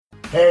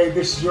Hey,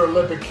 this is your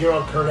Olympic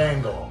hero, Kurt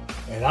Angle,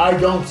 and I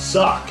don't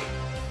suck,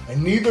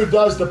 and neither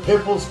does the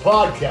Piffles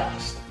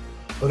podcast.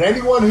 But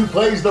anyone who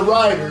plays the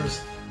Riders,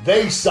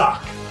 they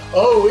suck.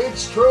 Oh,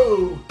 it's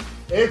true.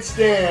 It's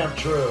damn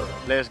true.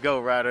 Let's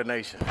go, Rider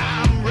Nation.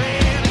 I'm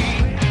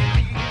ready.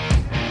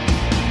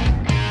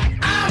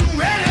 I'm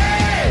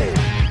ready.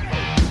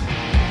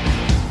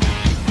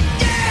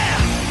 Yeah,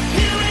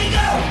 here we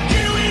go.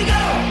 Here we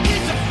go.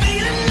 It's a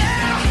feeling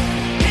now.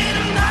 Hit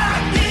 'em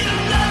high, hit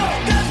 'em low,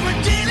 'cause we're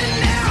dealing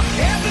now.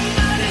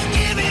 Everybody's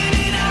giving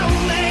it all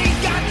they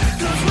got,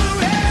 'cause we're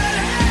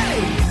ready.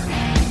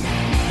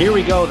 Here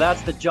we go.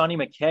 That's the Johnny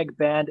McKeag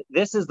Band.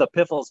 This is the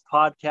Piffles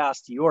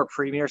Podcast, your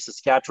premier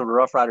Saskatchewan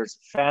Roughriders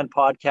fan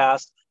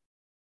podcast.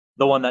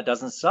 The one that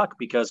doesn't suck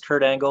because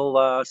Kurt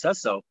Angle says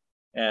so.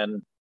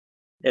 And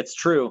it's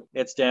true.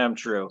 It's damn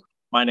true.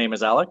 My name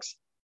is Alex.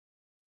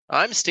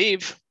 I'm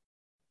Steve.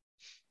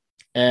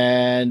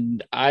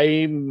 And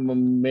I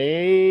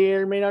may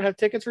or may not have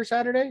tickets for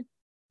Saturday.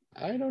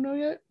 I don't know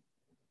yet.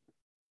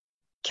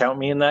 Count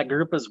me in that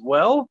group as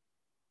well.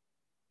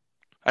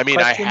 I mean,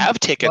 Question I have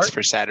tickets mark?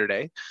 for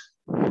Saturday.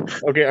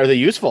 Okay, are they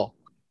useful?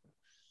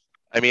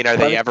 I mean, are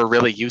they ever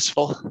really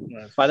useful?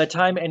 By the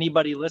time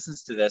anybody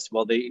listens to this,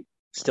 will they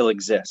still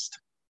exist?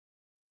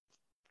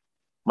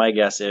 My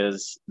guess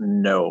is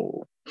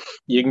no.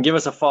 You can give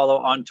us a follow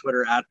on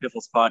Twitter at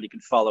PifflesPod. You can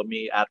follow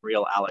me at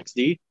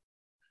RealAlexD.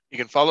 You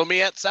can follow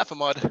me at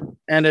Saphimod.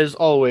 And as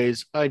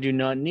always, I do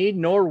not need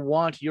nor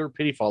want your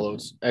pity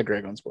follows at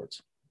Greg on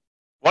Sports.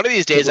 One of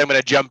these days, I'm going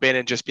to jump in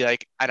and just be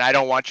like, and I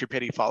don't want your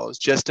pity follows,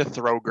 just to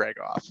throw Greg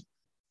off.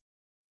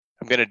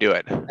 I'm going to do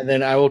it. And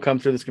then I will come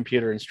through this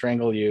computer and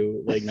strangle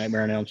you like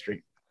Nightmare on Elm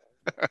Street.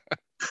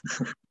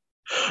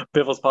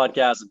 Piffles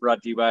Podcast is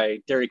brought to you by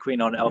Dairy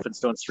Queen on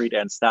Elphinstone Street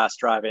and Stas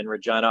Drive in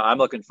Regina. I'm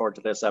looking forward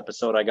to this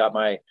episode. I got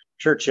my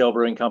Churchill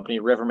Brewing Company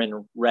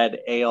Riverman Red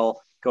Ale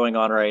going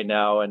on right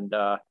now, and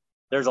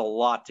there's a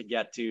lot to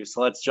get to.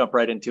 So let's jump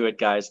right into it,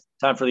 guys.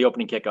 Time for the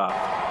opening kickoff.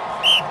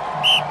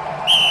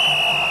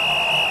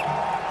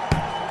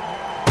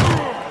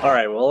 All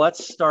right, well,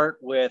 let's start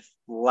with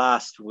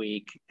last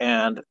week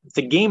and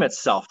the game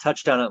itself,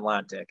 Touchdown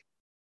Atlantic.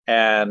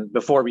 And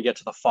before we get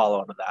to the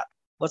follow-on of that,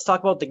 let's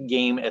talk about the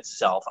game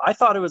itself. I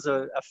thought it was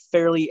a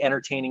fairly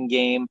entertaining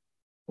game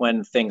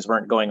when things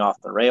weren't going off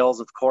the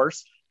rails, of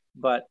course,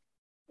 but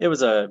it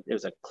was a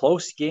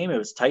close game. It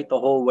was tight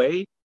the whole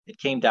way. It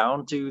came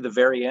down to the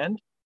very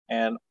end,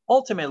 and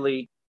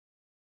ultimately,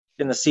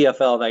 in the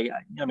CFL,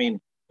 I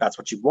mean, that's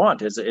what you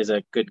want is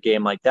a good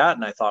game like that,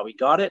 and I thought we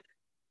got it.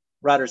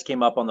 Riders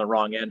came up on the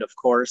wrong end, of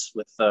course,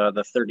 with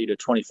the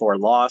 30-24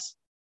 loss,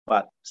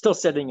 but still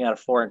sitting at a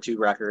 4-2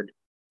 record.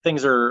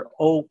 Things are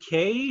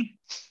okay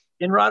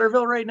in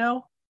Riderville right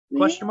now?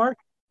 Question mark.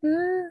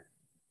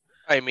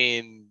 I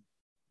mean,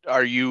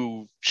 are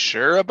you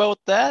sure about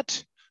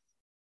that?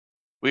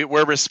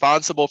 We're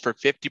responsible for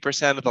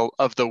 50%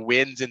 of the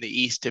wins in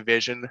the East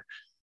Division.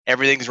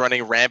 Everything's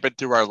running rampant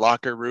through our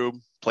locker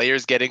room.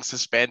 Players getting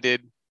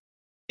suspended.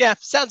 Yeah,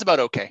 sounds about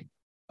okay.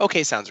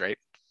 Okay, sounds right.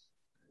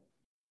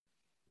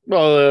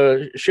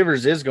 Well,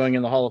 Shivers is going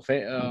in the Hall of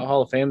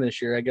Fame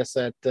this year. I guess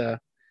that kind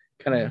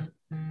of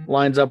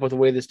lines up with the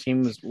way this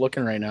team is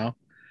looking right now.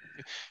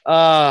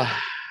 As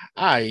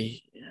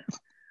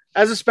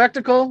a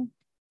spectacle,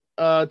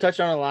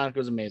 Touchdown Atlantic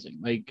was amazing.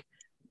 Like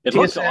It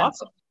looks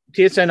awesome.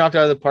 TSN knocked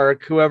out of the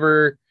park.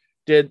 Whoever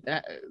did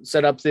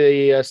set up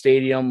the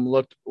stadium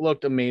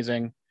looked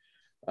amazing.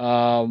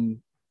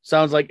 Sounds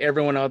like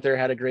everyone out there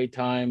had a great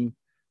time.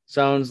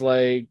 Sounds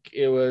like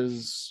it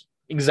was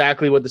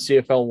exactly what the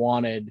CFL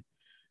wanted.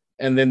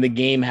 And then the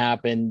game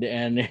happened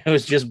and it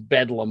was just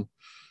bedlam.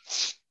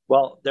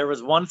 Well, there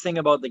was one thing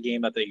about the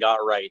game that they got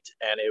right,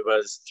 and it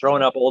was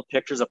throwing up old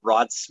pictures of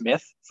Rod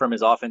Smith from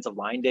his offensive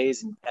line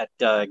days at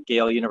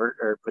Gale University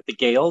or with the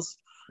Gales.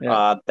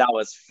 Yeah. That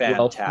was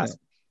fantastic.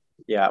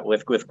 Yeah,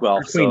 with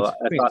Guelph. So I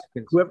thought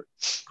whoever,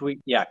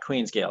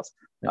 Queens Gales.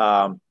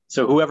 Yeah.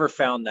 So whoever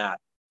found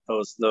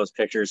those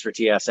pictures for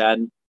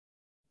TSN,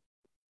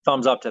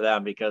 thumbs up to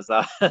them because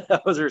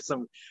those are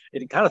some.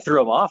 It kind of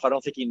threw him off. I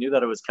don't think he knew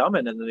that it was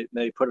coming, and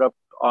they put it up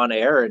on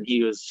air, and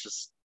he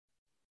was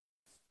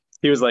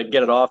like,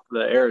 get it off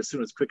the air as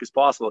quick as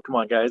possible. Come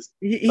on, guys.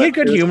 He had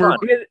good humor.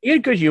 He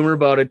had good humor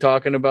about it,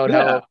 talking about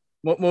how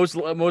most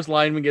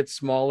linemen get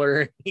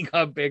smaller. He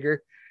got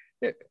bigger.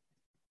 It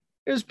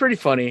was pretty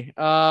funny.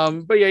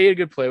 But yeah, he had a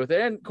good play with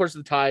it. And of course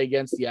the tie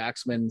against the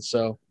Axemen.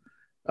 So,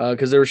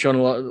 cause they were showing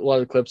a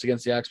lot of clips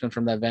against the Axemen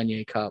from that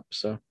Vanier Cup.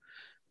 So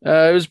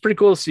it was pretty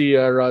cool to see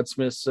Rod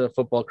Smith's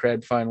football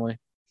cred finally.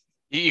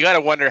 You got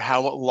to wonder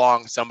how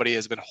long somebody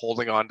has been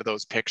holding on to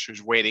those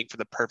pictures, waiting for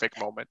the perfect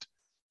moment.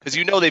 Because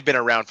they've been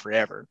around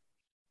forever.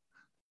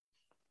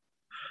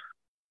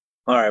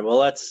 All right, well,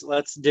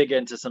 let's dig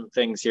into some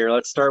things here.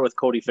 Let's start with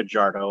Cody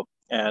Fajardo,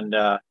 and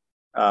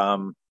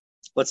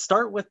let's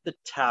start with the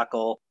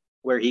tackle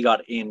where he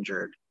got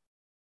injured.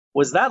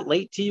 Was that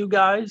late to you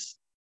guys?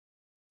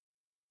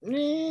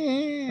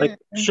 Like,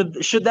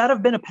 should that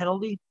have been a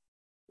penalty?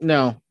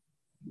 No.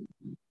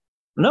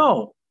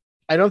 No.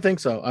 I don't think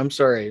so. I'm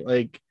sorry.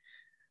 Like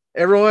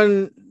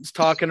everyone's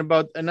talking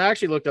about, and I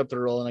actually looked up the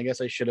rule, and I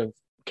guess I should have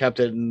kept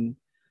it and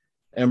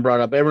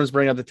brought up. Everyone's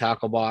bringing up the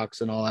tackle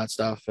box and all that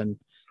stuff, and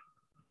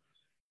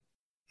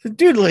the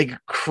dude like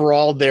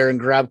crawled there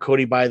and grabbed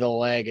Cody by the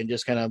leg and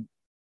just kind of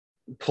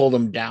pulled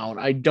him down.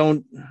 I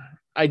don't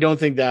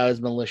think that was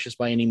malicious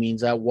by any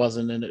means. That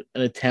wasn't an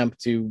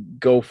attempt to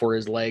go for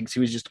his legs. He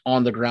was just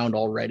on the ground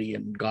already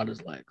and got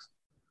his legs.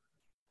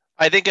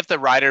 I think if the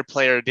Rider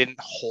player didn't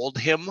hold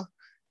him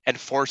and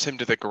force him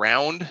to the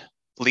ground,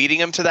 leading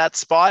him to that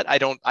spot,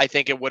 I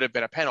think it would have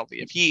been a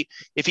penalty.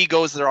 If he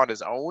goes there on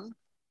his own,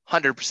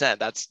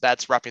 100%,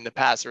 that's roughing the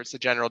passer. It's the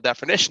general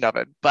definition of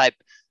it. But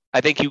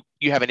I think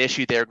you have an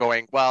issue there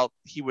going, well,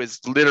 he was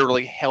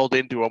literally held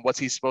into him. What's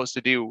he supposed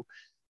to do?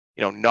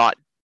 Not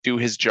do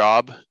his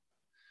job.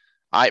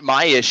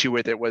 My issue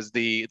with it was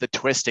the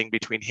twisting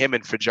between him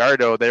and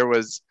Fajardo. There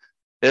was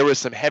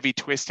some heavy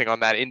twisting on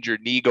that injured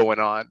knee going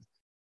on.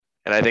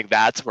 And I think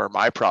that's where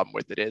my problem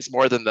with it is,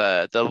 more than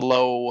the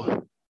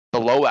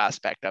low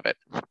aspect of it.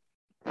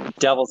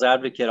 Devil's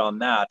advocate on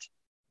that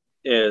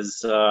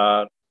is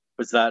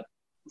was that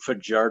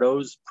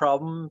Fajardo's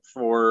problem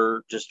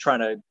for just trying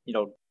to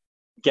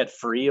get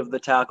free of the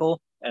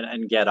tackle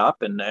and get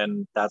up,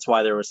 and that's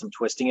why there was some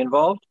twisting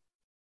involved.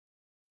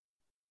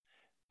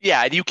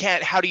 Yeah, and you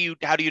can't. How do you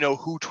know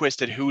who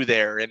twisted who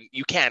there? And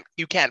you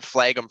can't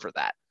flag him for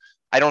that.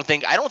 I don't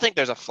think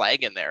there's a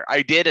flag in there.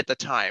 I did at the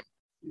time.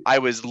 I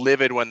was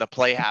livid when the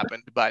play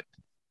happened, but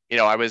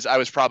I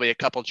was probably a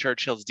couple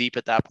Churchills deep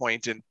at that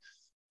point, and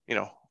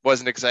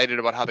wasn't excited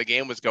about how the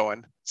game was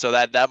going. So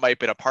that might have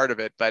been a part of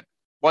it. But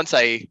once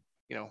I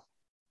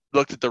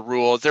looked at the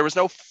rules, there was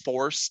no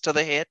force to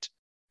the hit,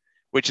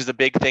 which is a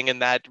big thing in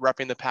that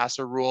roughing the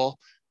passer rule.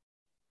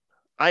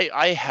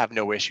 I have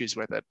no issues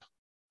with it.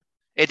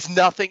 It's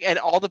nothing, and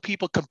all the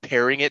people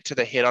comparing it to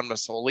the hit on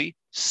Masoli,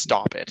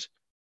 stop it.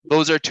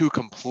 Those are two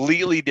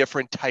completely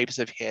different types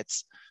of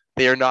hits.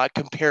 They are not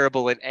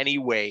comparable in any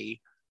way.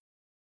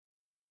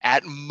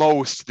 At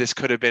most, this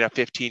could have been a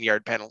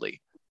 15-yard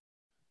penalty.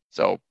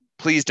 So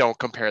please don't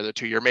compare the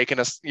two. You're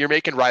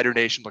making Rider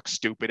Nation look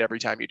stupid every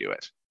time you do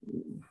it.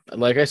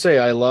 Like I say,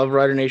 I love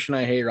Rider Nation.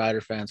 I hate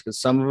Rider fans because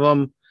some of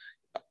them,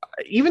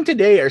 even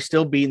today, are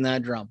still beating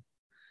that drum.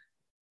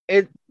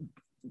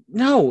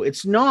 No,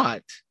 it's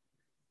not.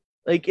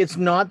 Like, it's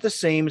not the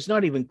same. It's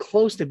not even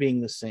close to being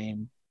the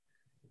same.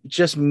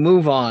 Just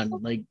move on.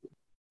 Like,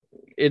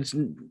 it's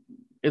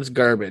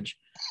garbage.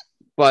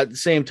 But at the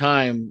same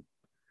time,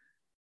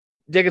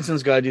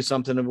 Dickinson's got to do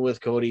something with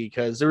Cody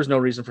because there was no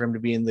reason for him to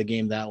be in the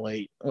game that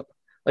late.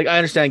 Like, I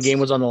understand game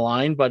was on the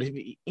line, but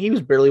he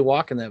was barely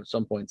walking them at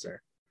some points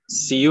there.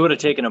 See, you would have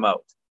taken him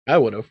out. I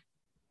would have.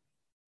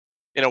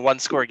 In a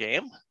one-score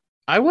game?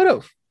 I would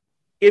have.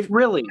 If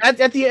really at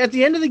the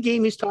end of the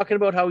game, he's talking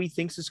about how he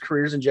thinks his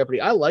career's in jeopardy.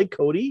 I like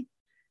Cody,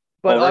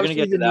 but we're going to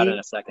get to that in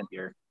a second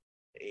here.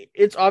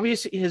 It's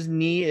obvious his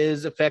knee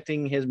is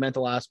affecting his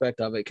mental aspect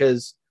of it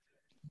because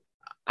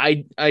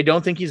I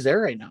don't think he's there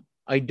right now.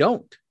 I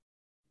don't.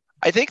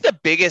 I think the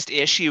biggest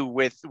issue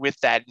with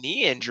that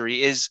knee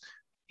injury is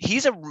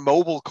he's a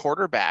mobile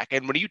quarterback,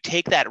 and when you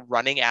take that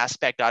running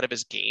aspect out of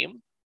his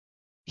game,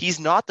 he's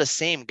not the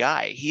same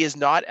guy. He is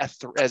not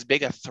as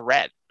big a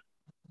threat.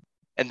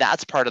 And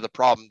that's part of the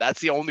problem. That's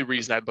the only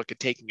reason I'd look at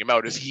taking him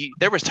out is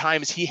there was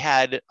times he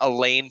had a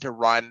lane to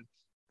run,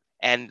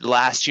 and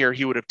last year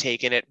he would have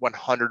taken it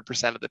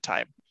 100% of the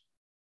time.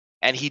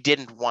 And he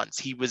didn't once.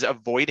 He was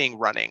avoiding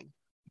running.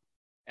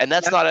 And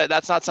that's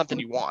not something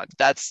you want.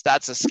 That's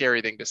a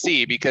scary thing to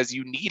see because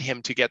you need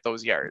him to get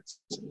those yards.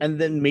 And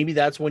then maybe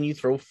that's when you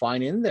throw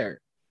Fine in there.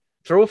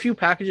 Throw a few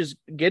packages,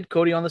 get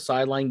Cody on the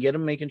sideline, get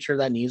him making sure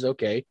that knee's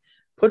okay.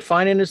 Put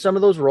Fine into some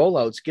of those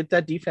rollouts, get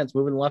that defense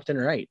moving left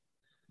and right.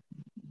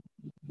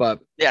 But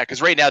yeah,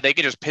 because right now they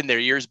can just pin their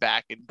ears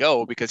back and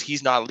go because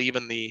he's not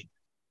leaving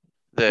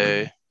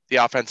the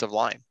offensive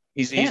line.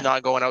 He's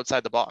not going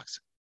outside the box.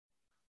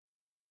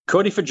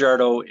 Cody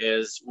Fajardo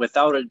is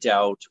without a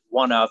doubt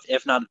one of,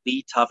 if not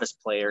the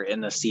toughest player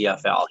in the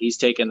CFL. He's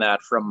taken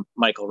that from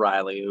Michael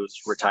Riley,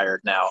 who's retired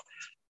now.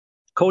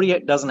 Cody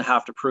doesn't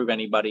have to prove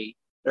anybody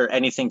or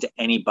anything to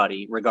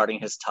anybody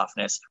regarding his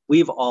toughness.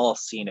 We've all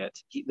seen it.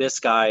 This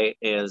guy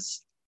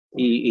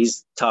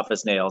he's tough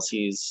as nails.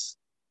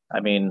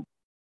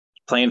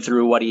 Playing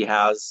through what he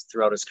has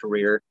throughout his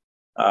career.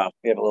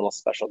 We have a little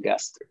special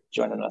guest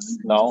joining us.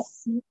 No?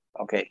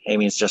 Okay.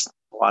 Amy's just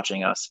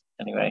watching us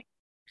anyway.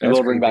 Maybe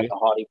we'll bring back the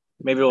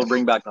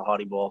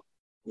Hottie Bowl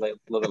a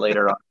little bit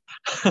later on.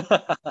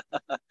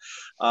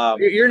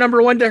 You're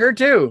number one to her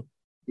too.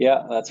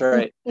 Yeah, that's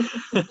right.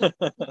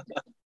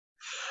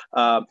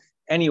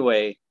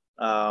 Anyway,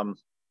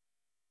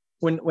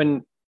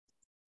 when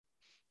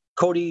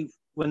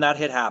that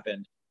hit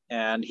happened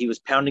and he was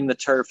pounding the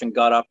turf and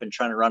got up and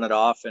trying to run it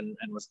off and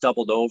was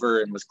doubled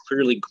over and was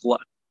clearly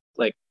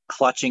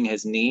clutching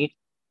his knee,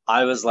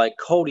 I was like,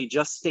 Cody,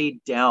 just stay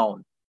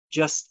down.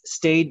 Just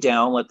stay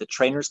down. Let the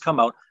trainers come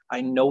out.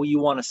 I know you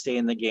want to stay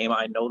in the game.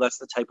 I know that's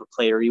the type of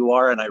player you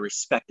are, and I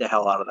respect the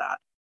hell out of that.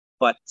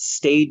 But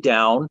stay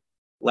down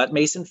let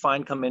Mason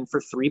Fine come in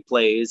for 3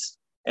 plays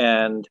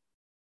and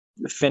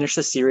finish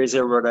the series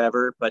or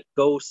whatever, but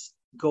go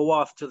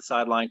off to the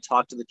sideline,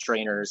 talk to the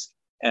trainers,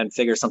 and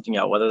figure something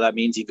out. Whether that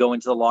means you go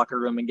into the locker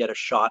room and get a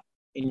shot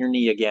in your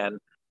knee again,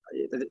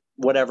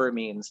 whatever it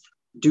means,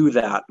 do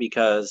that,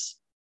 because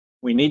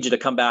we need you to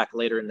come back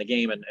later in the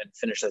game and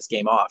finish this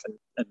game off.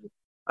 And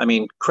I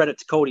mean, credit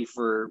to Cody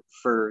for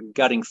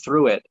gutting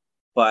through it,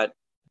 but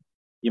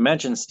you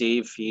mentioned,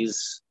 Steve,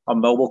 he's a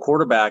mobile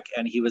quarterback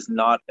and he was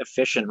not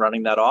efficient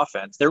running that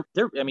offense. The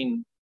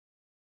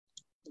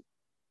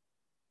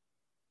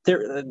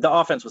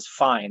offense was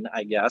fine,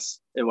 I guess.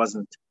 It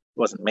wasn't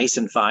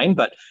Mason Fine,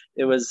 but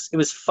it was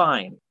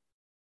fine.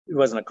 It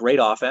wasn't a great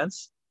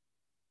offense,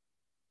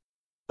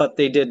 but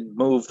they did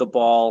move the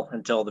ball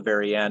until the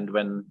very end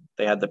when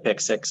they had the pick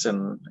six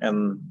and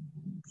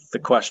the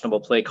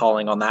questionable play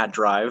calling on that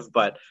drive.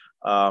 But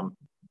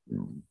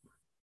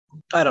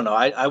I don't know.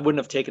 I wouldn't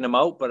have taken him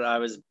out, but I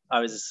was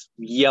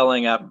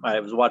yelling at. I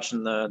was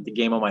watching the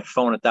game on my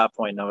phone at that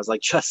point, and I was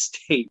like, "Just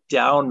stay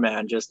down,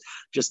 man. Just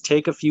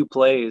take a few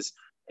plays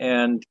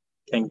and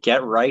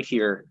get right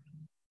here."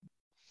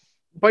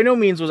 By no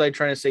means was I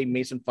trying to say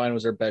Mason Fine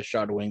was their best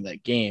shot at winning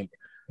that game.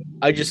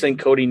 I just think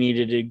Cody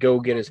needed to go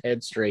get his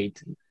head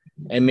straight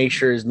and make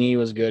sure his knee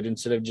was good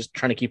instead of just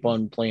trying to keep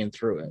on playing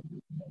through it.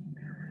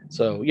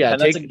 So yeah,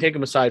 take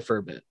him aside for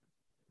a bit.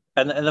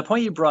 And the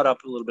point you brought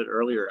up a little bit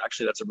earlier,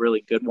 actually, that's a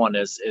really good one.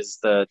 Is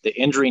the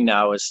injury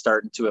now is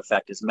starting to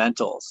affect his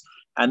mentals,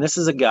 and this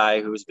is a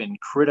guy who's been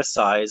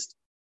criticized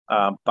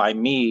by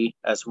me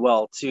as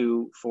well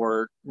too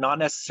for not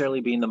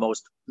necessarily being the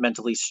most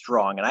mentally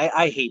strong. And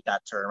I hate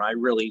that term, I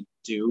really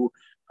do.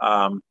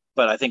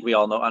 But I think we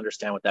all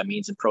understand what that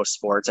means in pro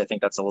sports. I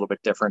think that's a little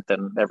bit different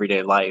than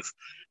everyday life,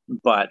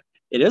 but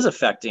it is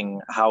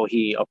affecting how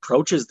he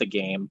approaches the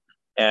game.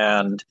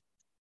 And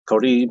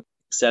Cody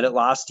said it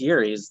last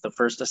year. He's the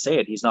first to say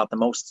it. He's not the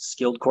most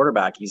skilled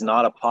quarterback. He's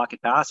not a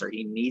pocket passer.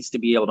 He needs to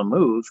be able to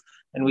move.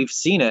 And we've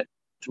seen it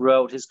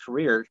throughout his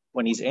career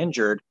when he's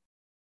injured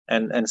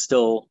and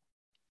still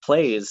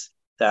plays,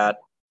 that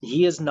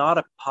he is not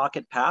a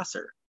pocket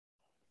passer.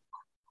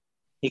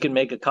 He can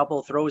make a couple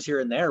of throws here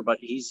and there, but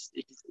he's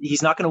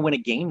not going to win a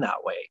game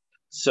that way.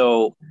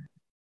 So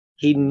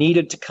he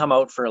needed to come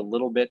out for a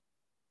little bit.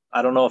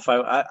 I don't know if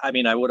I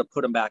mean, I would have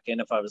put him back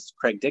in if I was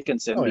Craig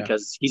Dickinson,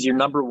 because he's your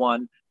number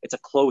one. It's a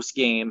close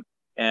game.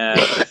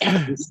 And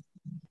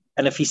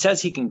if he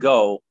says he can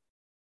go,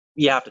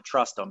 you have to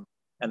trust him,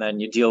 and then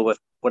you deal with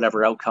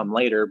whatever outcome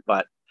later.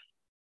 But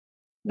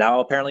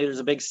now apparently there's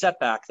a big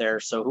setback there.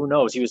 So who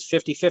knows? He was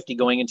 50-50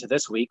 going into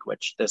this week,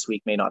 which this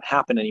week may not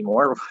happen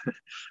anymore.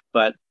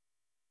 But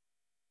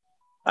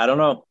I don't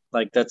know.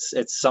 Like,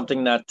 it's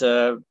something that,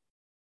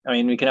 I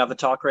mean, we can have the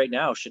talk right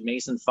now. Should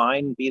Mason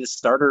Fine be the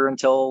starter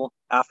until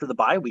after the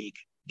bye week?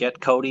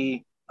 Get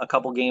Cody a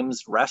couple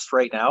games rest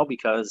right now,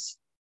 because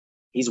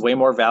he's way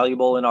more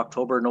valuable in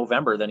October,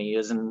 November than he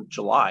is in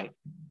July.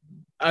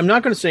 I'm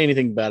not going to say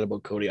anything bad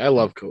about Cody. I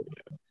love Cody,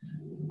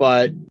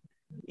 but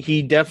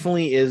he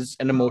definitely is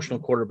an emotional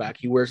quarterback.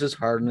 He wears his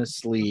heart on his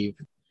sleeve,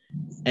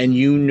 and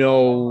you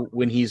know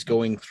when he's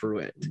going through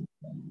it.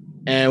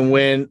 And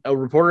when a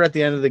reporter at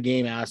the end of the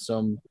game asks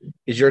him,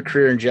 "Is your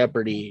career in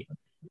jeopardy?"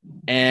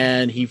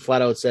 and he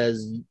flat out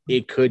says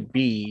it could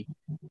be,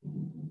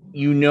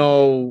 you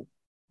know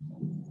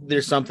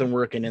there's something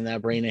working in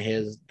that brain of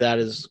his that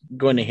is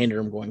going to hinder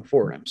him going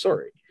forward. I'm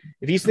sorry.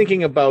 If he's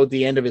thinking about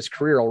the end of his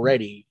career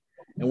already,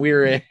 and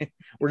we're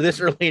this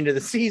early into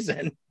the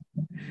season,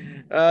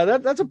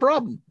 that's a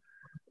problem.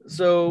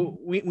 So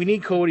we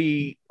need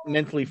Cody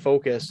mentally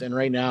focused, and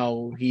right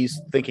now he's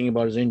thinking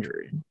about his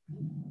injury.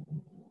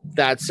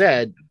 That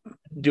said,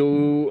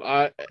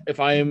 if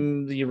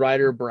I'm the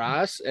Rider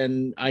brass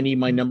and I need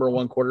my number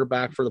one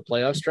quarterback for the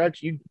playoff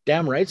stretch, you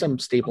damn right I'm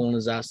stapling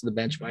his ass to the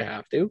bench if I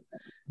have to.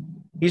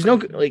 He's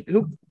there's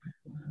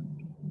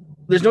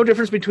no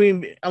difference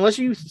between, unless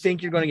you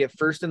think you're going to get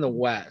first in the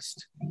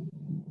West.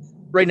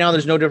 Right now,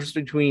 there's no difference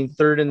between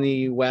third in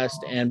the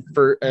West and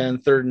third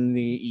in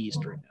the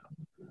East right now.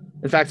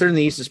 In fact, third in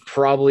the East is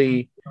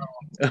probably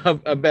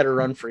a better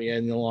run for you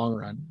in the long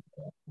run.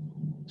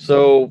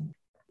 So,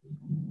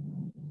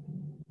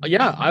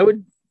 yeah, I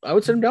would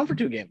sit him down for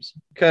 2 games,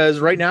 because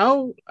right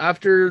now,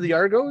 after the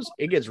Argos,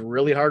 it gets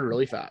really hard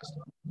really fast.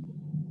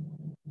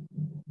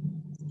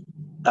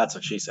 That's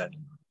what she said.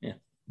 Yeah.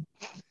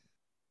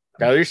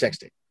 Tyler, you're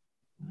 60.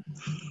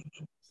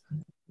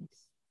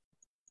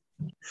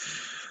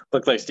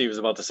 Looked like Steve was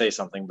about to say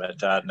something,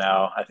 but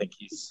now I think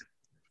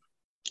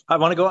I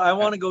want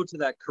to go to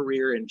that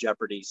career in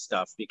jeopardy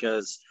stuff,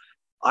 because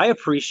I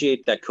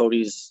appreciate that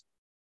Cody's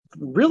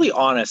really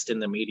honest in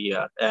the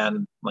media.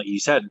 And like you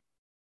said,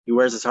 he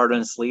wears his heart on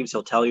his sleeves.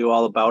 He'll tell you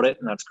all about it,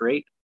 and that's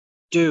great.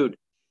 Dude,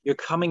 you're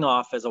coming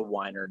off as a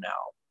whiner now.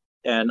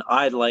 And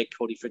I like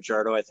Cody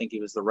Fajardo. I think he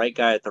was the right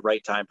guy at the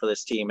right time for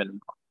this team,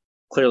 and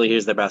clearly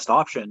he's the best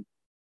option.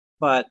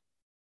 But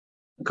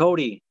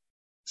Cody,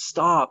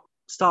 stop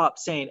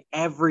saying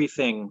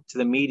everything to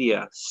the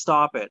media.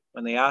 Stop it.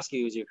 When they ask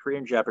you, is your career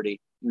in jeopardy?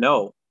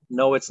 No,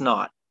 it's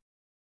not.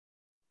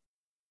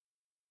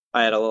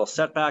 I had a little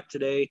setback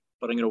today,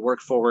 but I'm going to work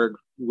forward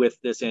with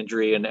this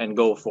injury and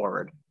go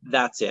forward.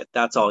 That's it.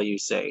 That's all you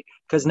say.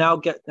 Because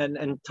now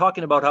and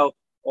talking about how,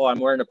 oh, I'm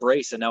wearing a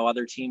brace and now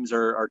other teams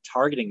are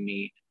targeting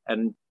me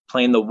and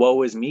playing the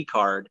woe is me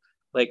card.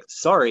 Like,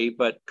 sorry,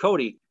 but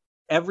Cody,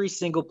 every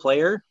single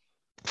player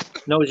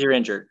knows you're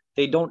injured.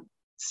 They don't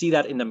see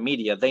that in the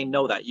media. They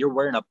know that you're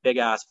wearing a big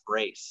ass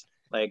brace.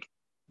 Like,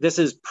 this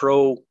is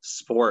pro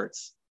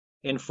sports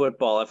in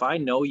football. If I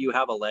know you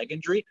have a leg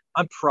injury,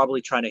 I'm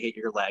probably trying to hit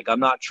your leg. I'm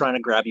not trying to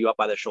grab you up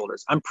by the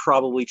shoulders. I'm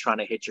probably trying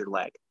to hit your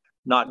leg.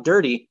 Not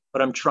dirty,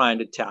 but I'm trying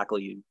to tackle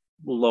you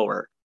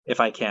lower if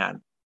I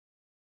can.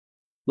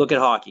 Look at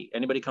hockey.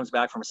 Anybody comes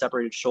back from a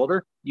separated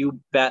shoulder, you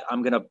bet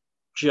I'm going to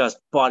just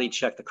body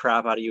check the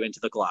crap out of you into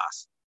the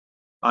glass.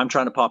 I'm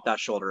trying to pop that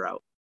shoulder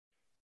out.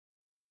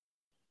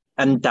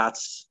 And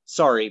that's,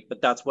 sorry,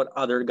 but that's what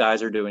other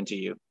guys are doing to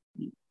you.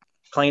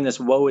 Playing this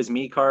woe is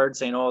me card,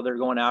 saying, oh, they're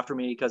going after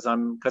me because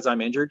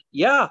I'm injured.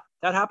 Yeah,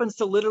 that happens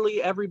to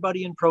literally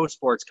everybody in pro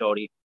sports,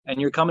 Cody. And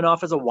you're coming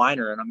off as a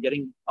whiner. And I'm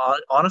getting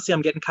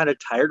kind of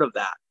tired of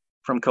that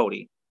from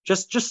Cody.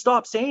 Just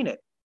stop saying it.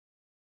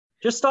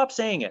 Just stop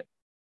saying it.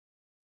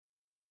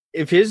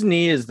 If his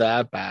knee is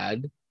that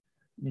bad,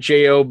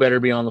 Jo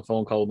better be on the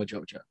phone call with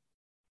Machocha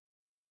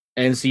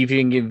and see if he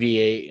can get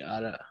VA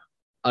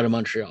out of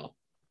Montreal.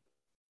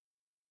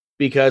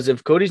 Because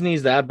if Cody's knee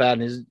is that bad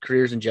and his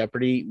career's in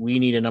jeopardy, we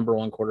need a number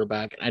one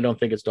quarterback. And I don't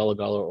think it's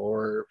Dolegala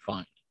or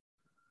Fine.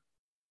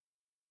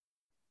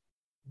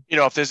 You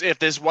know, if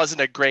this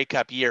wasn't a Grey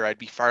Cup year, I'd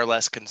be far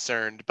less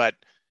concerned. But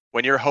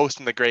when you're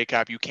hosting the Grey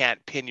Cup, you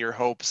can't pin your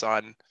hopes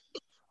on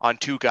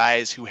two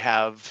guys who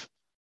have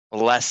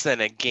less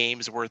than a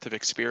game's worth of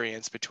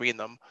experience between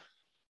them.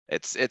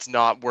 It's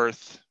not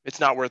worth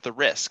the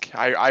risk.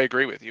 I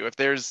agree with you. If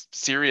there's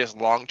serious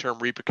long-term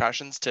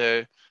repercussions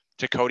to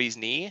Cody's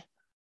knee,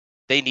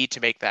 they need to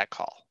make that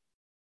call.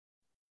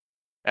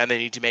 And they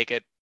need to make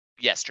it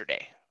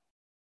yesterday.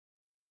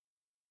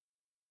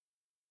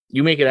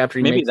 You make it after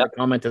he makes that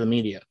comment to the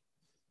media.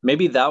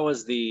 Maybe that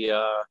was the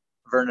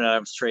Vernon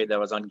Adams trade that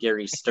was on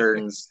Gary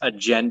Stern's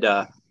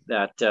agenda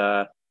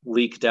that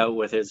leaked out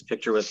with his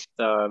picture with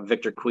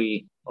Victor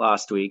Cui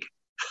last week.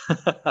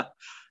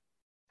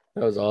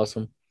 That was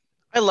awesome.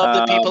 I love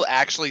that people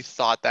actually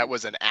thought that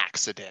was an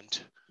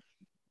accident.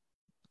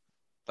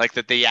 Like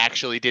that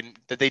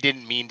they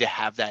didn't mean to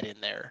have that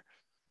in there.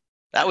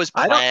 That was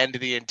planned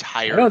the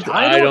entire time.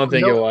 I don't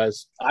think it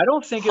was. I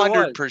don't think it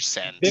was.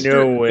 100%.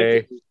 No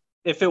way.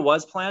 If it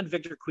was planned,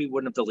 Victor Cui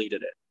wouldn't have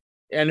deleted it.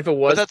 And if it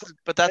was,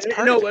 but that's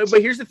part of it.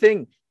 But here's the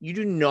thing: you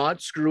do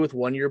not screw with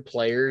one of your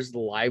players'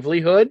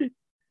 livelihood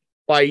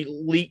by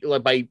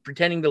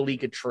pretending to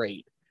leak a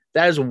trade.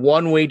 That is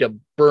one way to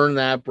burn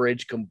that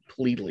bridge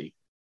completely.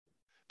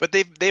 But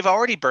they've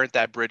already burnt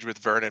that bridge with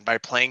Vernon by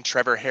playing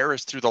Trevor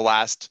Harris through the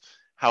last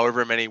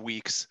however many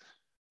weeks.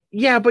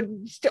 Yeah, but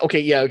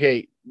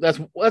okay. That's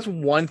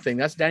one thing.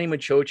 That's Danny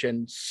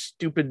Macochin's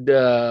stupid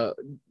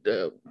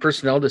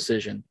personnel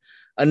decision.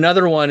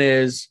 Another one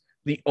is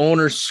the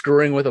owner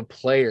screwing with a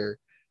player.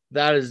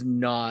 That's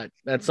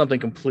something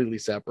completely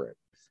separate.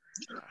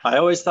 I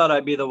always thought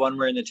I'd be the one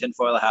wearing the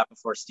tinfoil hat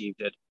before Steve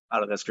did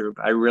out of this group.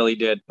 I really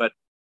did. But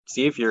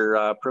Steve,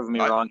 you're proving me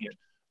wrong here.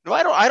 No,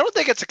 I don't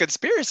think it's a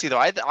conspiracy though.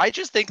 I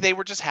just think they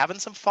were just having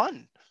some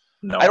fun.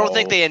 No. I don't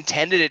think they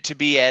intended it to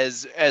be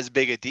as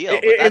big a deal.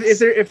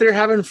 If they're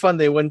having fun,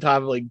 they wouldn't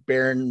have like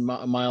Baron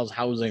Miles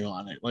housing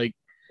on it. Like,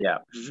 yeah,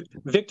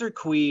 Victor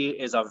Cui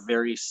is a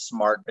very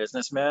smart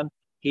businessman.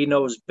 He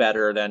knows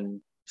better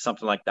than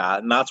something like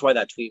that, and that's why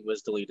that tweet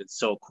was deleted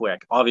so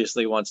quick.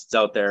 Obviously, once it's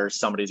out there,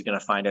 somebody's going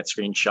to find it,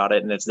 screenshot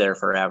it, and it's there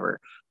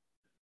forever.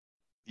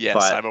 Yes,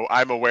 but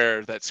I'm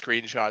aware that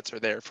screenshots are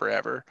there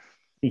forever.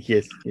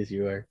 Yes,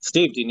 you are.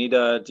 Steve, do you need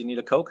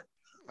a Coke?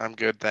 I'm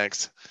good,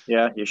 thanks.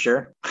 Yeah, you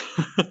sure?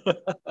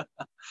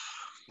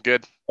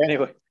 Good.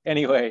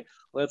 Anyway,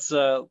 let's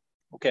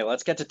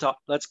get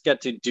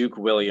to Duke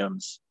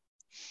Williams.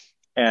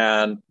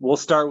 And we'll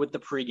start with the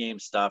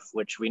pregame stuff,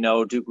 which we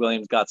know Duke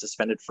Williams got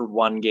suspended for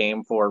one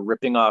game for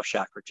ripping off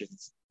Shaq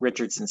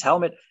Richardson's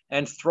helmet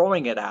and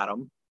throwing it at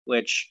him,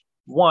 which,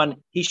 one,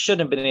 he shouldn't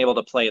have been able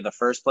to play in the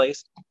first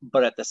place.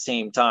 But at the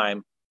same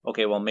time,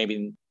 okay, well,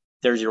 maybe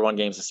there's your 1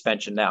 game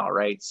suspension now,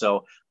 right?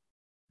 So,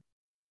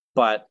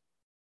 but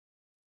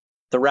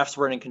the refs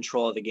weren't in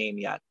control of the game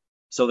yet.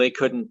 So they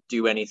couldn't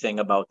do anything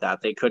about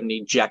that. They couldn't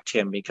eject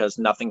him because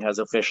nothing has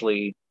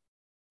officially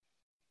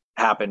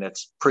happened.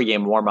 It's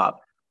pregame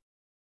warm-up.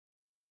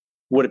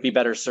 Would it be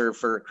better served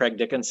for Craig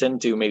Dickinson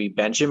to maybe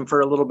bench him for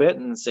a little bit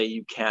and say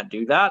you can't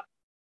do that?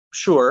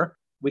 Sure.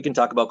 We can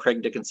talk about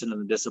Craig Dickinson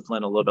and the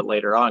discipline a little bit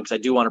later on, because I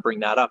do want to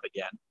bring that up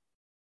again.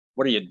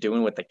 What are you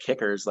doing with the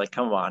kickers? Like,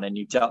 come on. And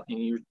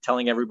you're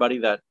telling everybody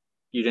that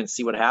you didn't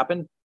see what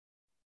happened?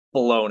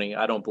 Baloney.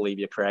 I don't believe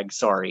you, Craig.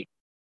 Sorry.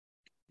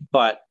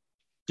 But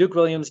Duke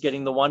Williams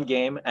getting the 1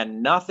 game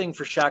and nothing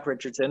for Shaq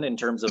Richardson in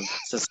terms of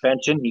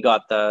suspension. He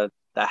got the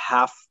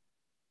half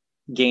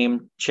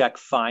game check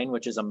fine,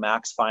 which is a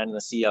max fine in the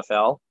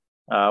CFL.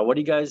 What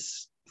do you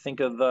guys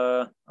think of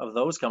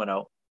those coming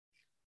out?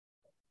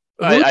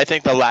 I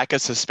think the lack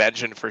of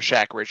suspension for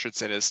Shaq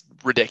Richardson is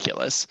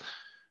ridiculous.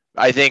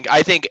 I think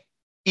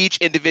each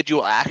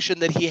individual action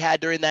that he had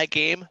during that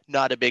game,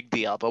 not a big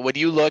deal. But when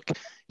you look,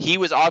 he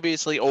was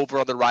obviously over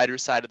on the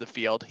Riders' side of the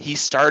field. He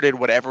started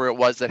whatever it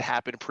was that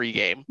happened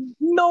pregame.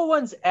 No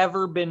one's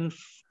ever been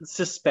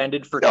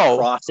suspended for No.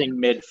 crossing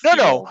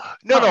midfield.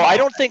 No. I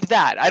don't think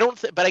that.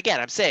 But again,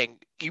 I'm saying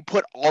you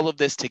put all of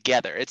this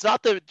together. It's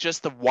not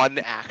just the one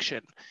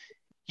action.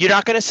 You're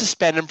not going to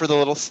suspend him for the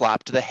little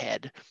slap to the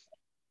head.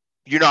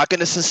 You're not going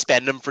to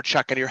suspend him for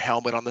chucking your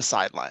helmet on the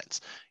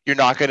sidelines. You're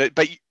not going to,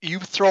 but you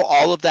throw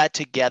all of that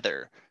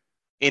together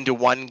into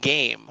one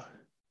game.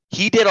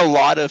 He did a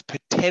lot of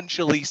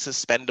potentially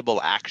suspendable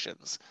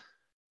actions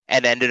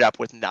and ended up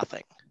with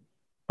nothing.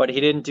 But he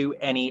didn't do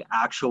any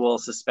actual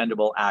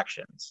suspendable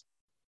actions.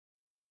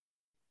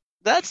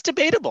 That's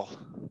debatable.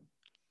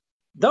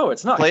 No,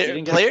 it's not. He Player-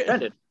 didn't get player-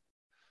 suspended.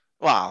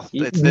 Wow.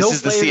 This No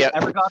is the player CF.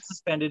 ever got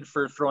suspended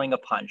for throwing a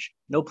punch.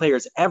 No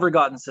player's ever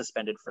gotten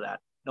suspended for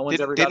that. No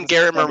one's ever gotten Didn't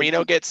Garrett suspended Marino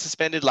for- get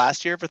suspended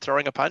last year for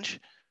throwing a punch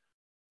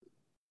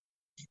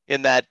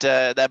in that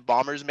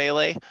Bombers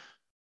melee?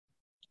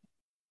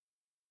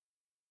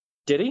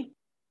 Did he?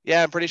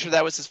 Yeah, I'm pretty sure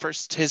that was his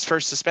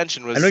first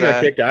suspension. Was I know he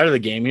got kicked out of the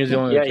game. He was the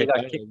only Yeah, one he kicked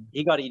got out. kicked.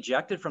 He got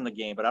ejected from the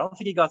game, but I don't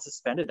think he got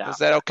suspended was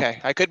after. that okay?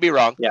 I could be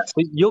wrong. Yeah, so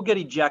you'll get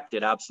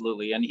ejected,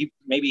 absolutely. And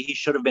maybe he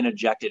should have been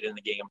ejected in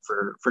the game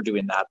for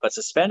doing that. But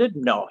suspended?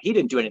 No, he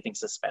didn't do anything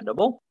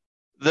suspendable.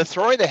 The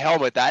throwing the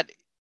helmet, that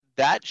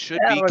should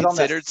Yeah, be it was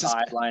considered on the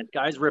sidelines.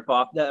 Guys rip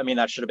off. I mean,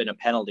 that should have been a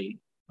penalty,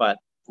 but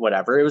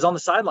whatever. It was on the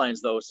sidelines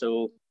though,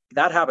 so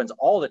that happens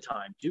all the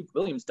time. Duke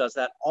Williams does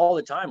that all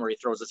the time, where he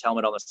throws his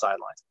helmet on the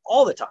sidelines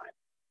all the time.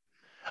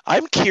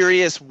 I'm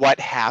curious what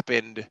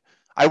happened.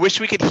 I wish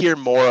we could hear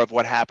more of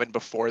what happened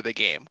before the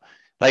game.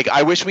 Like,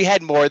 I wish we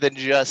had more than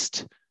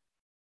just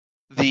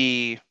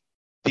the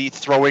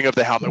throwing of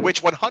the helmet,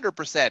 which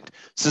 100%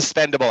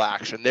 suspendable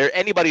action.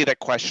 Anybody that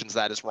questions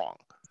that is wrong.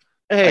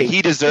 Hey, Like,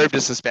 he deserved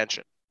a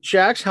suspension.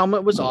 Shaq's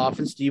helmet was off,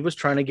 and Steve was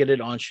trying to get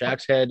it on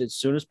Shaq's head as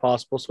soon as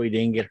possible so he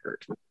didn't get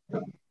hurt.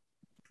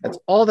 That's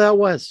all that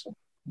was.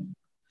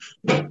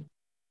 I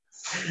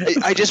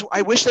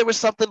wish there was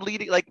something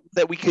leading, like,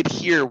 that we could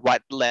hear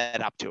what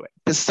led up to it,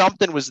 because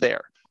something was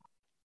there.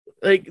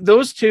 Like,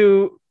 those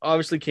two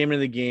obviously came into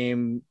the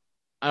game.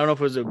 I don't know if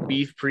it was a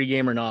beef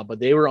pregame or not,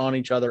 but they were on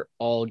each other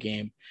all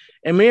game.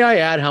 And may I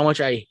add how much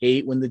I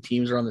hate when the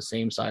teams are on the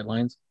same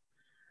sidelines?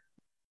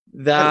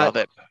 I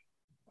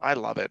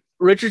love it.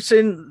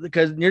 Richardson,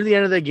 because near the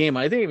end of the game,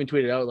 I think I even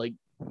tweeted out, like,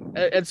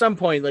 at some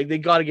point, like, they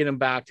got to get him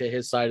back to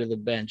his side of the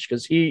bench,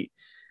 because he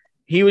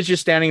was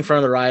just standing in front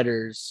of the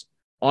Riders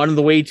on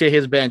the way to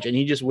his bench, and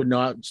he just would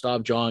not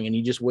stop jawing, and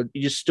he just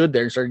stood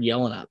there and started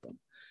yelling at them.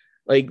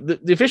 Like,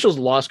 the officials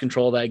lost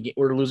control of that game.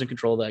 We're losing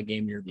control of that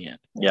game near the end.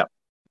 Yeah.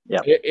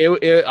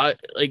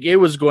 It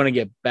was going to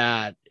get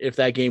bad if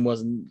that game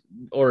wasn't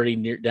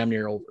already damn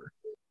near over.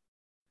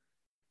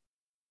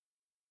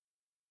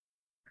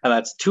 And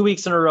that's 2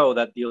 weeks in a row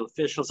that the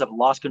officials have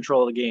lost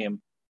control of the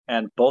game,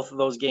 and both of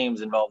those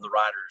games involve the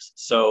Riders.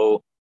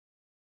 So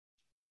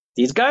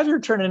these guys are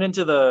turning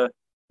into the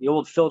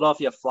old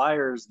Philadelphia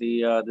Flyers,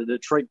 the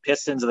Detroit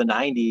Pistons of the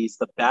 90s,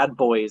 the bad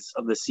boys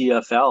of the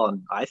CFL.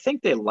 And I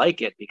think they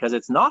like it because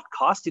it's not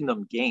costing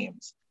them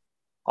games.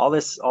 All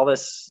this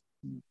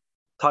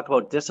talk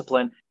about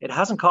discipline, it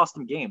hasn't cost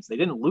them games. They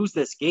didn't lose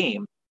this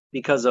game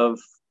because of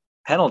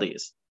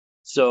penalties.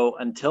 So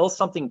until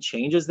something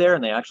changes there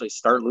and they actually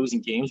start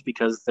losing games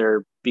because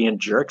they're being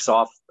jerks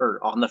off or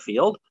on the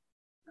field,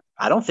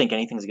 I don't think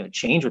anything's going to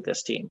change with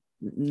this team.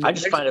 I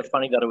just find it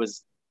funny that it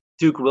was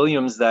Duke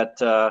Williams that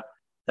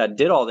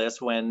did all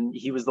this when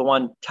he was the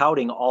one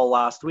touting all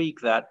last week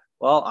that,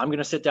 well, I'm going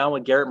to sit down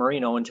with Garrett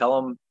Marino and tell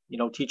him,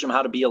 teach him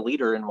how to be a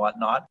leader and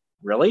whatnot.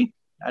 Really?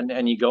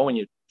 And you go and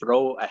you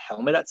throw a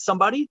helmet at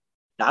somebody?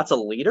 That's a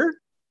leader?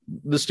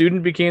 The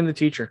student became the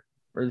teacher,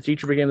 or the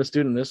teacher became the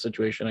student in this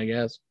situation, I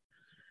guess.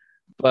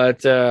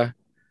 But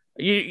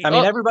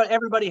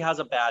everybody has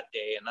a bad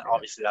day, and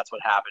obviously that's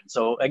what happened.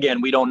 So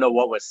again, we don't know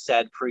what was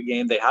said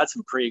pregame. They had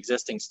some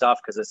pre-existing stuff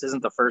because this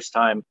isn't the first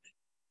time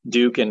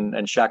Duke and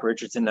Shaq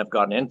Richardson have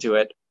gotten into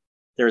it.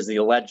 There's the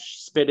alleged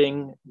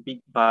spitting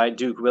by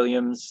Duke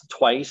Williams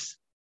twice.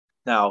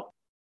 Now,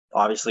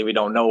 obviously, we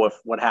don't know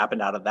what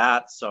happened out of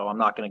that, so I'm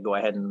not going to go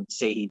ahead and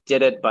say he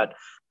did it, but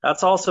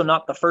that's also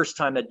not the first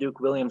time that Duke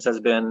Williams has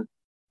been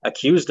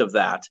accused of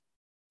that.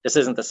 This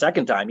isn't the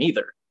second time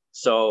either.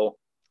 So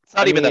it's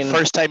not even the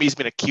first time he's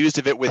been accused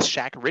of it with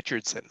Shaq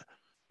Richardson.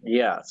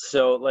 Yeah,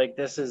 so like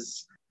this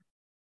is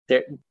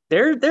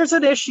there's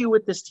an issue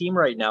with this team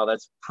right now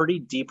that's pretty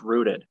deep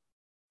rooted.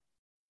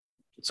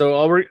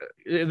 So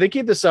if they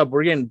keep this up,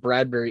 we're getting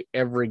Bradbury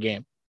every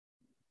game.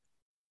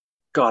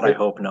 God, I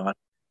hope not.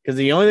 Because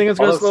the only thing that's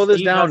going to slow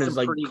this down is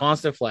like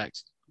constant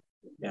flex.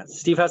 Yeah,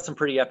 Steve has some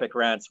pretty epic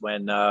rants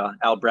when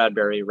Al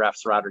Bradbury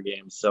refs Rider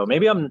games, so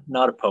maybe I'm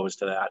not opposed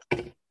to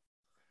that.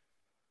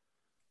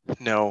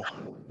 No.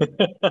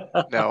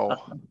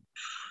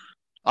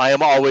 I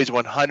am always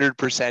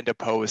 100%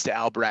 opposed to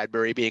Al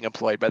Bradbury being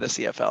employed by the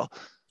CFL.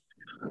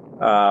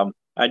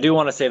 I do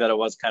want to say that it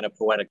was kind of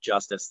poetic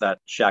justice that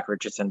Shaq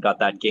Richardson got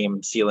that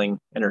game-sealing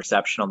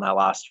interception on that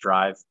last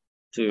drive.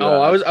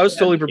 I was to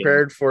totally end the game.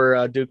 prepared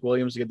for Duke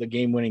Williams to get the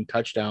game-winning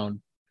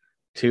touchdown.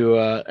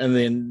 And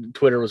then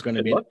Twitter was going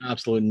to be an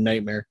absolute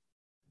nightmare.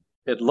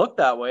 It looked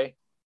that way.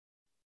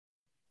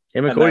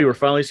 Him and Cody were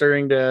finally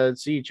starting to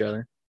see each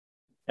other.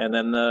 And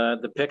then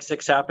the pick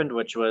six happened,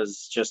 which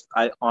was just,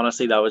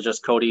 honestly, that was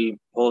just Cody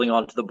holding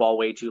on to the ball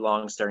way too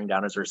long, staring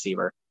down his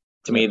receiver.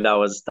 To me, that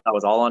was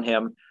all on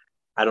him.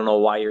 I don't know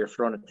why you're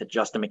throwing it to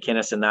Justin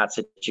McInnis in that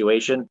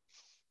situation.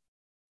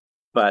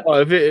 But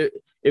if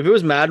it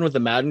was Madden with the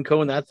Madden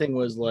cone, that thing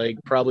was like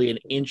probably an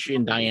inch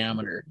in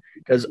diameter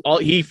because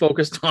he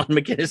focused on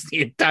McInnis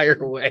the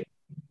entire way.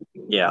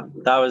 Yeah,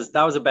 that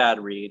was a bad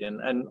read,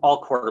 and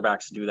all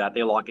quarterbacks do that.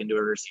 They lock into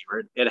a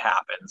receiver. It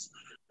happens.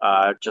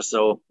 Just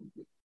so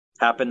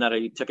happened that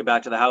he took it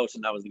back to the house,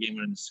 and that was the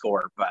game-winning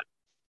score. But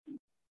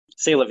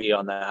c'est la vie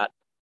on that.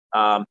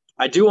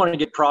 I do want to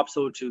give props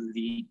though to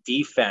the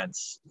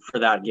defense for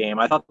that game.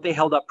 I thought they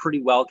held up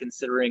pretty well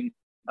considering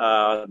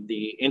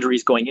the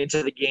injuries going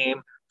into the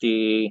game.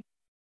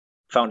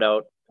 Found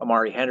out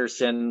Amari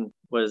Henderson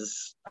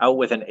was out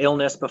with an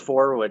illness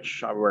before,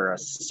 which we're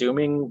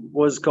assuming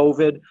was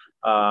COVID.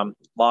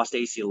 Lost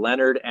AC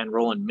Leonard and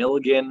Roland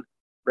Milligan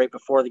right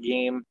before the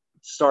game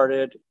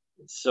started.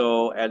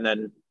 So, and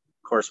then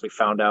of course we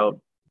found out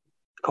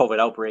COVID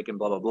outbreak and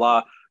blah, blah,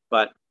 blah.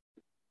 But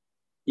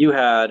you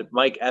had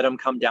Mike Edom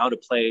come down to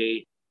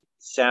play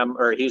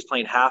he was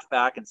playing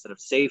halfback instead of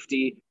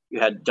safety. You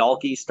had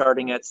Dalkey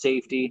starting at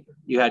safety.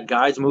 You had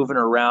guys moving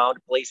around.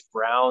 Blaze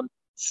Brown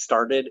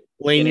started.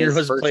 Lanier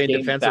was playing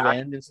defensive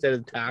end instead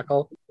of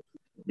tackle.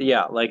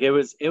 Yeah, like it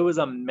was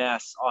a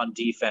mess on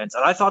defense.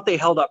 And I thought they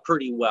held up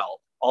pretty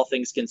well, all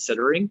things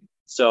considering.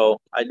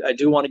 So I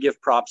do want to give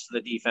props to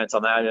the defense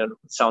on that. And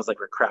it sounds like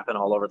we're crapping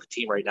all over the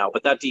team right now.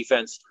 But that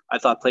defense, I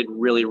thought, played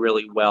really,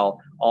 really well,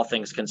 all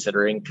things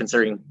considering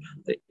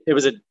it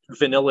was a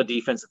vanilla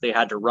defense that they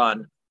had to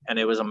run, and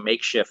it was a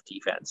makeshift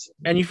defense.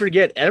 And you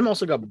forget, Edom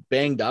also got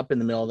banged up in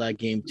the middle of that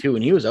game, too,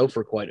 and he was out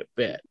for quite a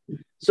bit.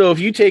 So if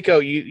you take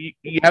out, you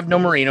have no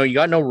Marino, you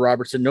got no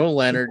Robertson, no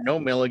Leonard, no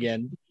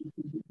Milligan.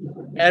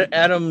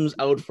 Adams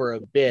out for a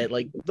bit.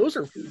 Like, those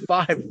are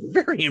 5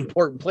 very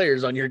important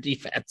players on your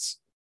defense.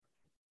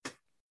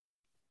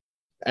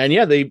 And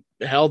yeah, they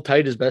held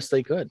tight as best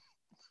they could.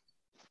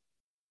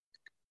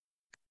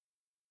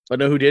 But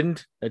know who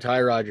didn't?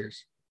 Ty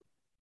Rogers.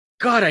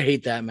 God, I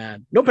hate that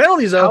man. No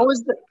penalties though.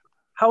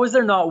 How is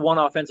there not one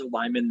offensive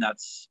lineman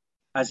that's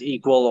as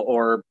equal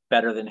or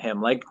better than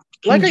him? Like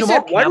I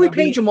said, why are we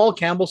paying Jamal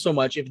Campbell so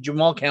much if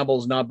Jamal Campbell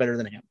is not better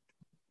than him?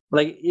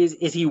 Like,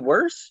 is he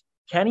worse?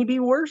 Can he be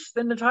worse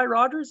than Ty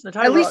Rogers?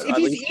 At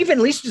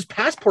least his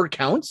passport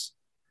counts.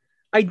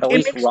 It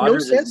makes no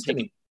sense to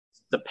me.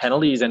 The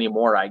penalties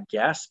anymore, I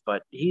guess,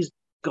 but he's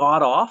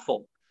god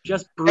awful,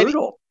 just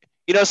brutal.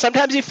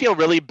 Sometimes you feel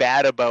really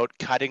bad about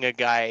cutting a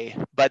guy,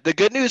 but the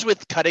good news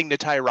with cutting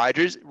Ty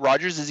Rogers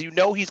is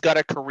he's got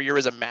a career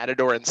as a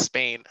matador in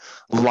Spain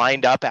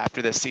lined up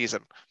after this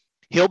season.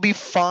 He'll be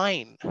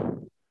fine.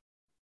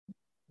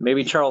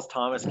 Maybe Charles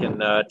Thomas can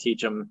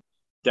teach him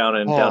down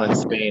in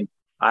Spain.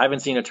 I haven't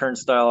seen a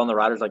turnstile on the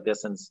Riders like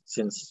this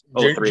since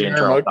 03 and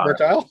Charles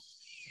Thomas.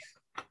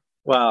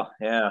 Well,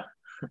 yeah.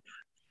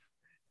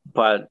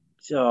 But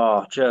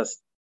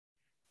just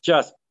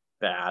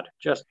bad.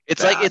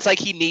 It's like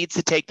he needs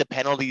to take the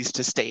penalties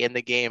to stay in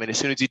the game, and as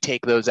soon as you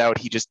take those out,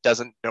 he just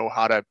doesn't know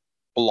how to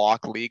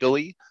block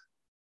legally.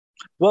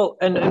 Well,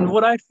 and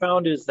what I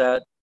found is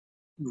that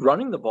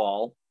running the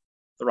ball,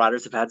 the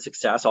Riders have had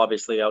success.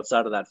 Obviously,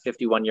 outside of that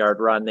 51-yard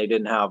run, they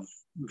didn't have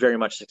very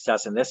much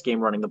success in this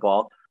game running the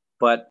ball.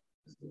 But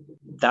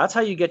that's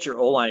how you get your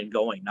O-line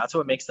going. That's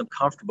what makes them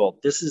comfortable.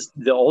 This is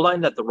the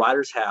O-line that the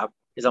Riders have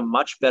is a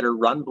much better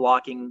run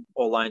blocking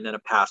O-line than a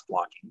pass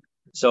blocking.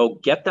 So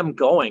get them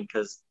going,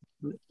 because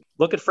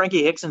look at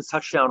Frankie Hickson's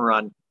touchdown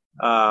run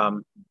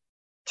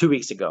 2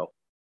 weeks ago.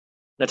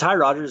 Ty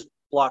Rogers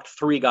blocked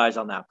 3 guys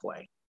on that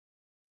play.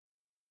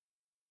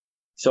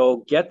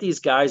 So get these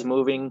guys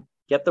moving,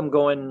 get them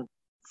going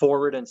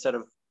forward instead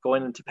of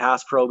going into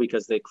pass pro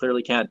because they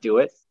clearly can't do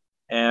it.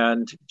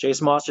 And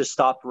Jason Moss just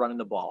stopped running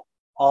the ball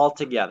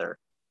altogether.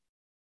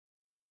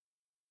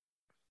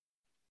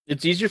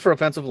 It's easier for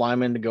offensive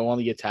linemen to go on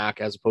the attack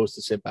as opposed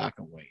to sit back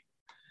and wait.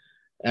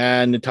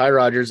 And Ty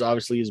Rogers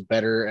obviously is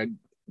better at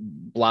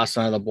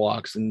blasting out of the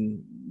blocks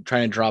and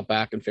trying to drop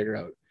back and figure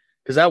out.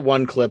 Because that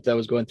one clip that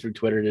was going through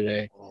Twitter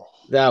today,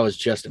 that was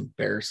just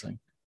embarrassing.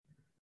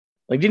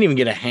 Like, didn't even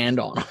get a hand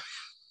on him.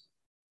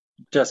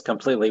 Just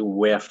completely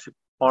whiffed.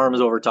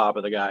 Arms over top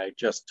of the guy.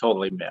 Just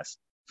totally missed.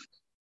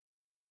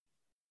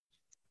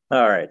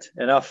 All right.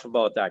 Enough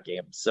about that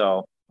game.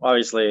 So,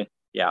 obviously,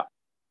 yeah.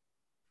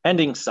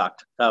 Ending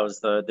sucked. That was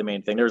the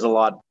main thing. There's a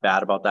lot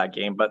bad about that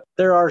game, but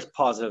there are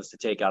positives to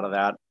take out of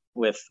that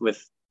with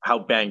how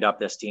banged up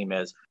this team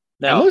is.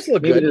 Now, Emilus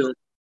looked good.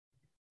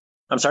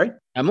 I'm sorry?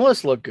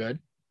 Emilus looked good.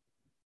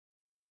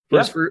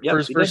 For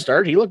his first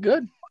start, he looked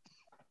good.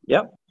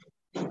 Yep.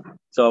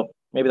 So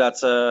maybe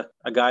that's a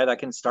guy that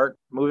can start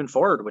moving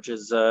forward, which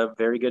is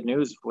very good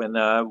news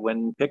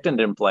when Picton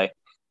didn't play.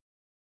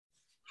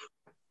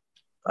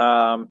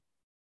 We'll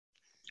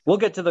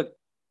get to the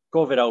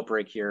COVID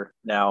outbreak here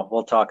now.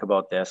 We'll talk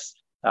about this.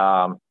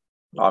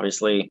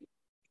 Obviously,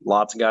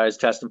 lots of guys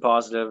testing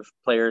positive,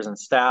 players and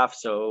staff.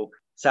 So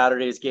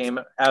Saturday's game,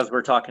 as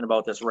we're talking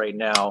about this right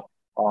now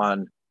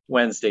on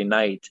Wednesday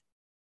night,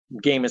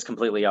 game is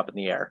completely up in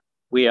the air.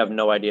 We have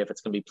no idea if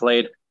it's going to be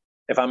played.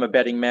 If I'm a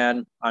betting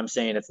man, I'm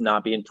saying it's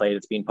not being played.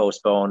 It's being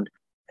postponed.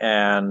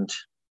 And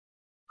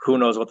who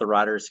knows what the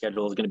Riders'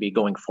 schedule is going to be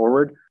going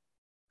forward.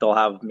 They'll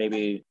have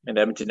maybe an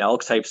Edmonton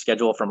Elks type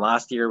schedule from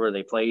last year where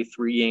they play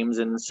 3 games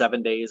in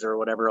 7 days or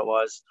whatever it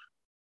was.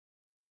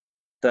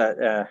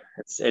 That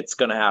it's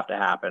going to have to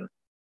happen.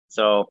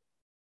 So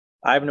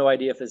I have no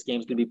idea if this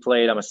game's going to be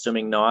played. I'm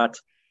assuming not.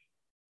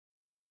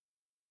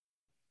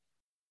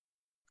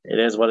 It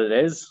is what it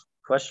is.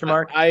 Question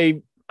mark.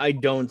 I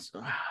don't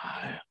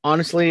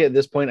honestly at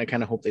this point. I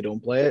kind of hope they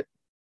don't play it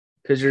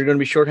because you're going to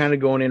be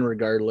shorthanded going in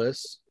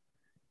regardless,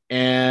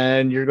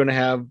 and you're going to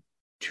have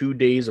 2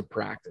 days of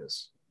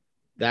practice.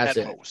 That's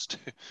At it. most.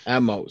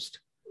 At most.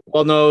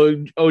 Well,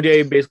 no,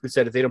 OJ basically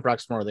said if they don't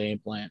practice tomorrow, they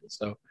ain't playing.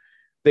 So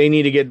they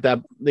need to get that.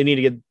 They need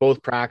to get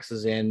both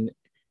practices in,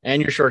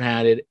 and you're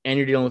shorthanded, and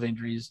you're dealing with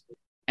injuries,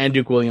 and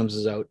Duke Williams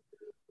is out.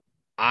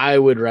 I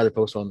would rather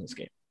postpone this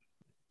game.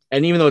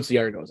 And even though it's the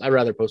Argos, I'd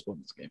rather postpone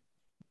this game.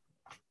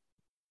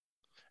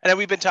 And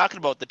we've been talking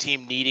about the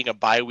team needing a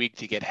bye week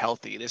to get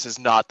healthy. This is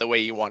not the way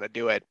you want to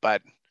do it,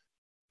 but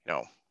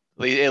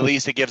at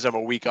least it gives them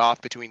a week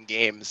off between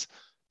games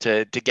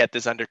to get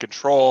this under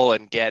control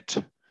and get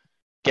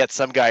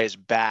some guys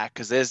back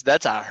because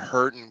that's a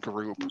hurting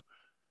group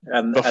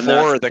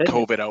before the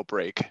COVID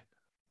outbreak.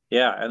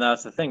 Yeah, and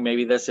that's the thing.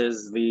 Maybe this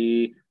is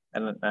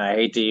and I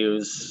hate to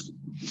use,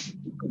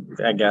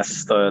 I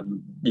guess,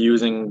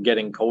 using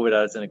getting COVID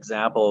as an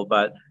example,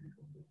 but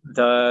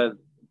the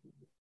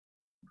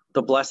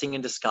blessing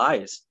in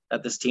disguise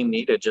that this team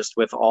needed just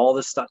with all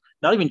this stuff,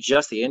 not even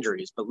just the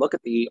injuries, but look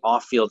at the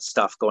off-field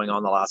stuff going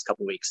on the last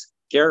couple of weeks.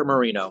 Garrett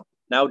Marino,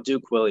 now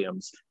Duke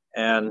Williams,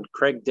 and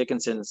Craig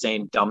Dickinson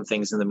saying dumb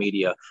things in the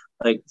media.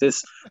 Like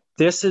this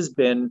has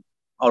been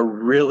a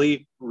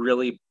really,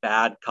 really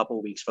bad couple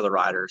of weeks for the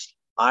Riders.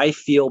 I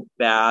feel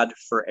bad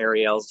for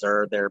Ariel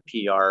Zur, their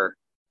PR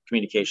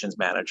communications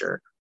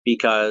manager,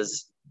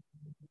 because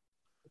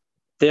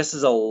this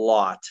is a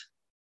lot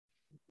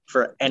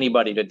for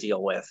anybody to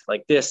deal with.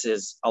 Like, this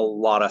is a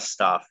lot of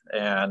stuff,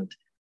 and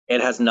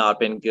it has not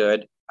been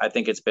good. I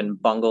think it's been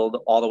bungled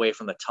all the way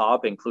from the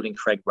top, including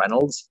Craig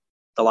Reynolds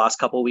the last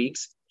couple of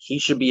weeks. He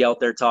should be out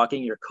there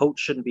talking. Your coach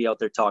shouldn't be out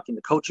there talking.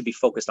 The coach should be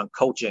focused on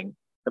coaching.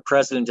 The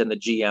president and the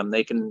GM,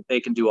 they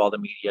can do all the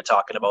media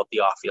talking about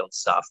the off-field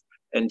stuff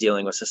and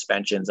dealing with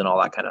suspensions and all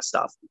that kind of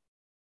stuff.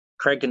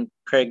 Craig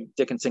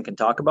Dickinson can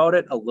talk about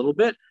it a little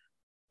bit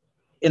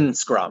in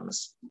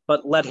scrums,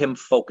 but let him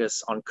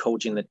focus on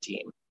coaching the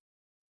team.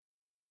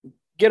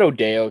 Get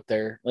O'Day out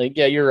there. Like,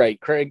 yeah, you're right.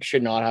 Craig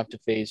should not have to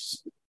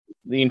face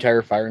the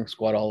entire firing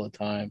squad all the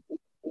time.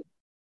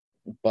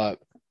 But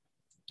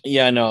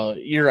yeah, no,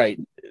 you're right.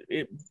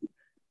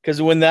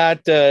 Because when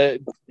that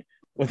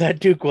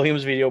Duke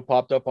Williams video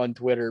popped up on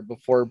Twitter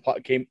before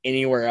it came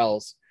anywhere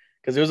else,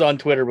 because it was on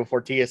Twitter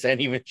before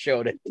TSN even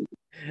showed it,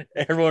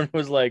 everyone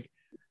was like,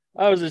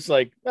 I was just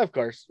like, of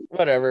course,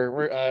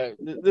 whatever.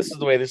 This is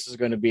the way this is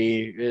going to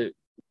be.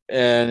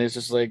 And it's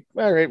just like,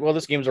 all right, well,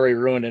 this game's already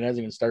ruined and hasn't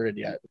even started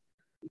yet.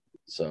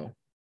 So,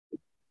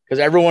 because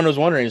everyone was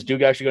wondering, is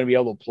Duke actually going to be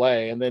able to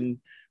play? And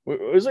then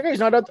it was like, he's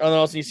not out there. Oh,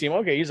 no, you see him.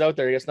 Okay, he's out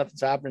there. I guess nothing's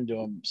happening to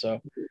him.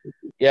 So,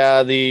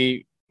 yeah,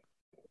 the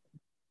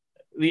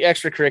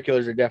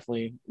extracurriculars are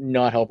definitely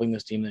not helping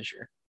this team this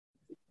year.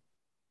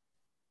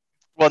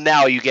 Well,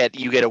 now you get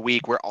a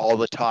week where all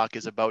the talk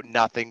is about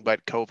nothing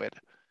but COVID,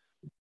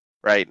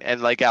 right?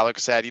 And like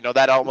Alex said,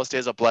 that almost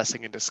is a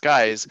blessing in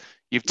disguise.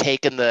 You've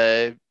taken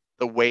the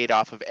weight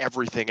off of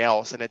everything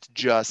else, and it's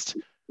just,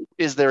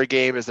 is there a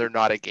game? Is there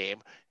not a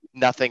game?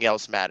 Nothing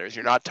else matters.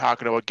 You're not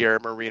talking about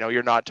Garrett Marino.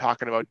 You're not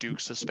talking about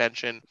Duke's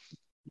suspension.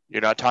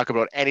 You're not talking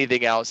about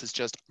anything else. It's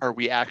just, are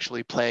we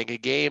actually playing a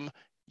game?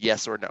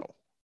 Yes or no?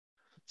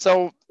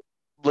 So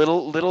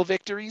little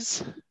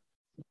victories.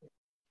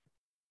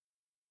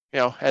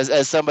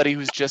 As somebody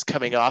who's just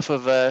coming off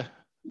of a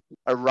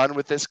run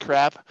with this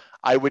crap,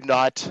 I would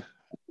not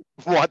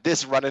want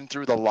this running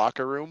through the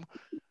locker room.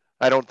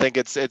 I don't think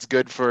it's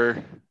good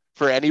for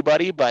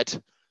anybody, but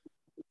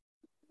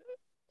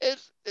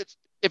if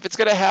it's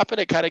going to happen,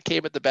 it kind of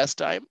came at the best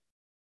time.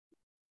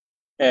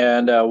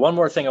 And one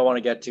more thing I want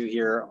to get to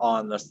here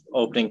on the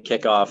opening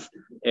kickoff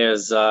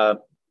is the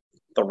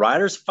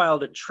Riders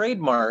filed a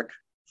trademark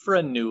for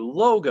a new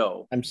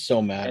logo. I'm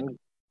so mad. And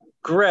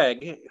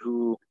Greg,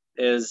 who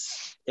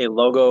is a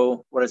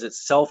logo, what is it,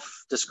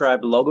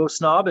 self-described logo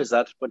snob? Is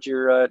that what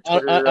your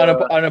Twitter...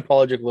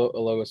 Unapologetic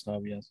logo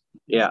snob, yes.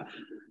 Yeah.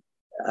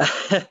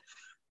 It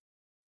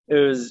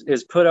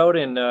is put out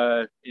in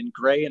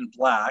gray and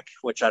black,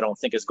 which I don't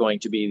think is going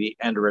to be the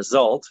end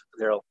result.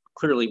 There'll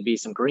clearly be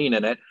some green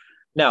in it.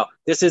 Now,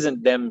 this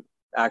isn't them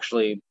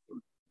actually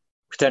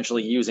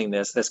potentially using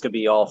this. This could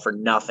be all for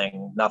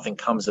nothing. Nothing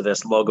comes of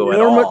this logo at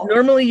all.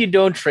 Normally, you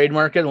don't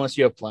trademark it unless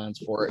you have plans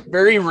for it.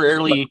 Very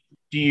rarely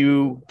do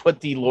you put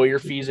the lawyer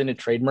fees in to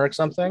trademark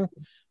something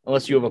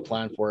unless you have a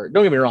plan for it.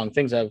 Don't get me wrong;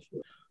 things have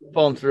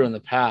fallen through in the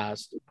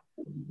past,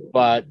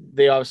 but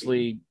they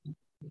obviously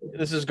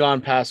this has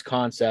gone past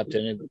concept,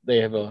 and they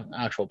have an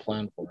actual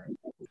plan for it.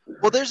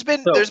 Well, there's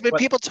been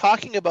people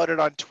talking about it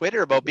on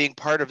Twitter about being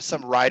part of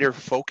some rider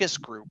focus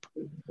group.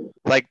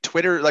 Like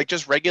Twitter, like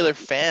just regular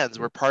fans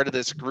were part of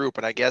this group,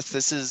 and I guess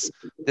this is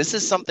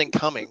something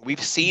coming.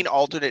 We've seen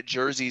alternate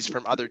jerseys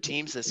from other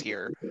teams this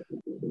year.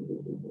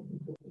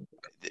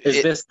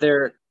 Is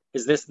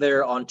this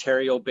their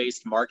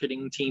Ontario-based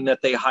marketing team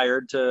that they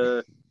hired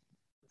to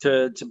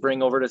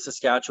bring over to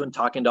Saskatchewan,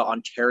 talking to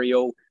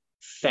Ontario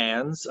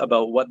fans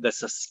about what the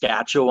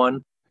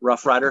Saskatchewan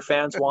Rough Rider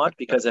fans want?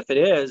 Because if it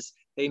is,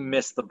 they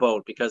missed the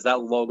boat, because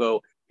that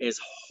logo is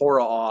horror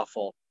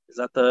awful. Is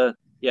that the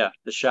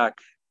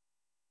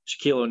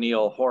Shaquille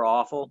O'Neal horror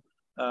awful?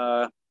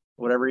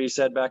 Whatever he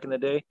said back in the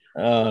day.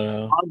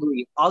 No.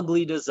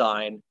 Ugly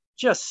design.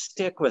 Just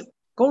stick with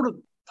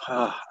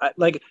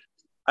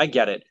I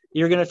get it.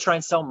 You're gonna try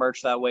and sell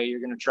merch that way.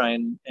 You're gonna try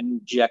and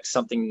inject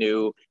something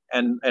new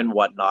and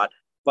whatnot.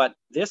 But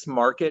this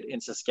market in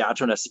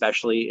Saskatchewan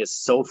especially is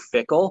so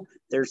fickle.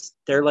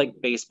 They're like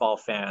baseball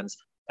fans.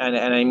 And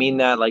I mean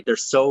that, like, they're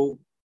so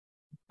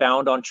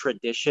bound on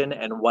tradition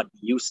and what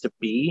used to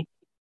be.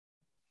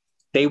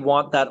 They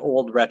want that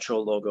old retro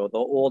logo, the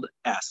old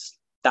S.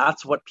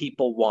 That's what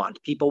people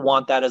want. People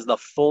want that as the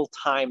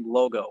full-time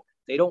logo.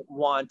 They don't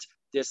want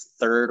this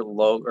third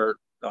logo, or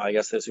I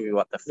guess this would be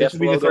what, the fifth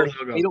logo? The third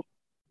logo.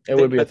 It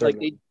would be a third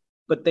logo.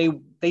 But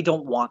they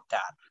don't want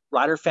that.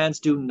 Rider fans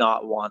do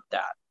not want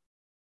that.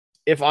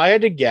 If I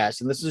had to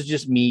guess, and this is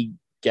just me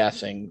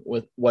guessing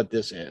with what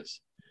this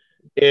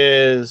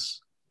is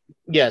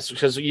yes,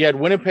 because you had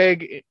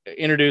Winnipeg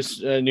introduce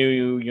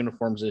new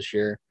uniforms this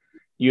year.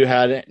 You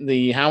had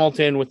the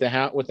Hamilton with the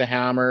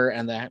hammer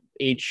and the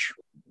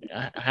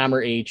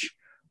hammer H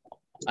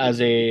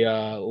as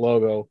a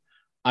logo.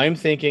 I'm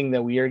thinking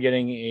that we are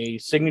getting a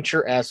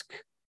signature-esque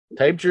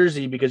type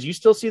jersey, because you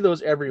still see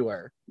those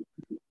everywhere.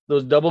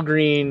 Those double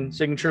green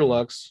signature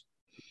looks,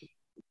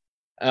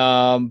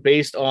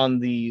 based on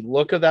the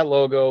look of that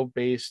logo,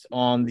 based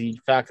on the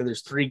fact that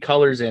there's 3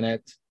 colors in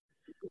it.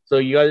 So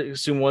you guys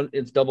assume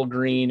it's double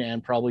green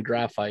and probably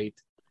graphite.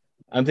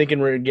 I'm thinking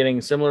we're getting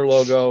a similar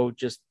logo,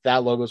 just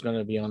that logo is going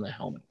to be on the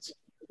helmets.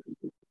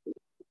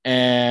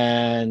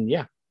 And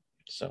yeah,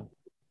 so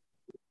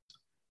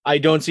I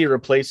don't see it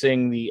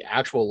replacing the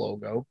actual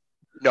logo.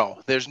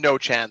 No, there's no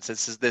chance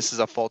this is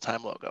a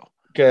full-time logo.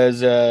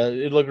 Because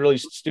it looked really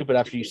stupid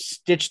after you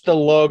stitched the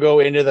logo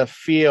into the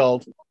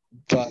field.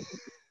 But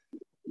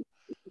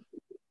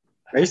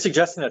are you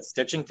suggesting that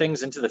stitching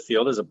things into the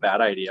field is a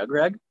bad idea,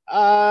 Greg?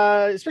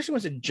 Especially when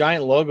it's a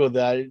giant logo,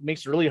 that it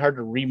makes it really hard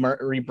to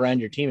rebrand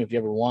your team if you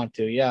ever want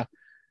to. Yeah,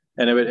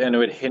 and it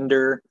would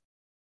hinder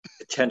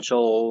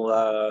potential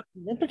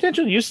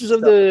uses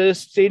of the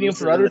stadium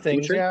for other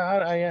things.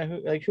 Yeah,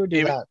 who would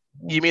do that?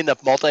 You mean the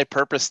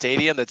multi-purpose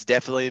stadium that's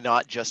definitely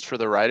not just for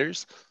the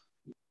riders?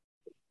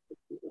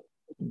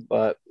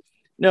 But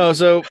no,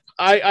 so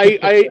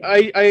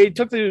I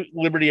took the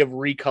liberty of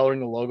recoloring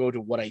the logo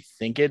to what I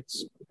think it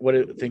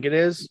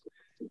is.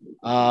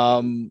 If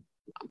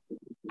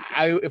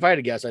I had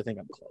to guess, I think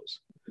I'm close.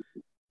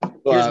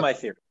 Here's my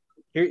theory.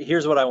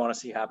 Here's what I want to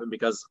see happen,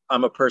 because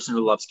I'm a person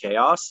who loves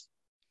chaos.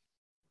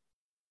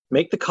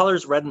 Make the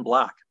colors red and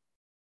black.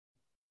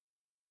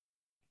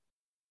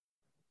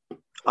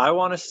 I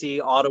want to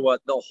see Ottawa,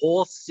 the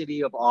whole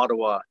city of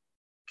Ottawa,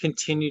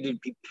 continue to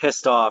be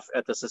pissed off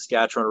at the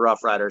Saskatchewan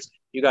Roughriders.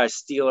 You guys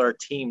steal our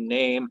team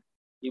name,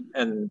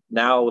 and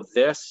now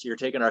you're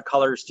taking our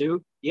colors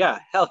too. Yeah,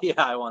 hell yeah,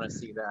 I want to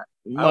see that.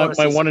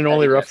 My one and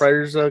only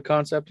Roughriders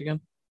concept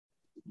again.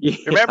 Yeah.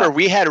 Remember,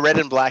 we had red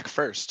and black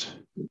first.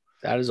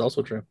 That is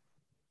also true.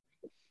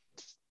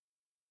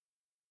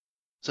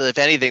 So if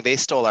anything, they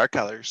stole our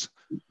colors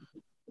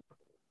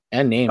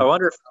and name. I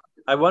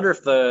wonder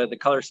if the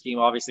color scheme,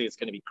 obviously it's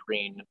going to be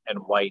green and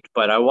white,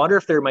 but I wonder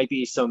if there might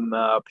be some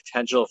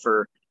potential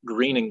for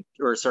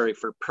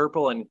for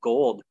purple and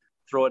gold.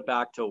 Throw it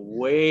back to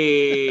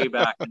way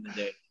back in the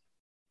day.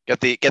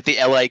 Get the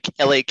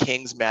LA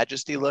Kings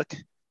Majesty look.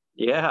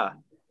 Yeah.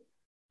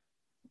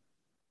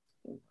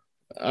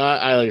 Like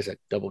I said,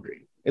 double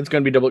green. It's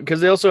going to be double,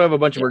 because they also have a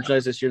bunch of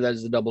merchandise this year that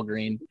is the double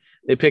green.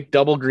 They picked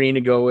double green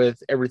to go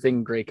with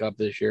everything Grey Cup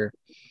this year.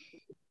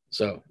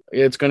 So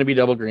it's going to be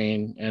double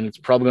green, and it's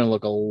probably going to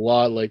look a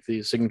lot like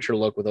the signature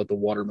look without the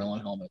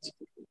watermelon helmets.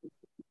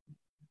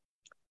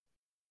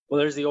 Well,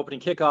 there's the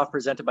opening kickoff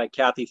presented by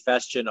Kathy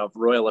Festian of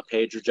Royal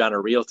LePage Regina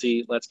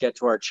Realty. Let's get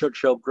to our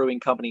Churchill Brewing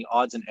Company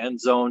odds and end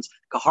zones.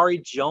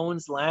 Kahari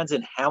Jones lands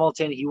in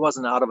Hamilton. He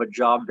wasn't out of a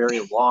job very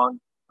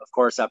long, of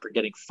course, after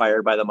getting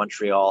fired by the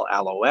Montreal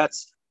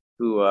Alouettes,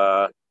 who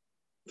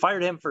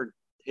fired him for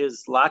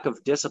his lack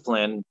of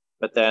discipline,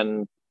 but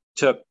then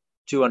took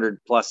 200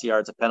 plus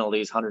yards of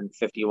penalties,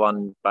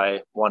 151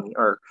 by one,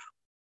 or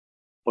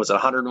was it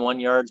 101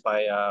 yards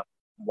by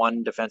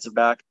one defensive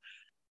back?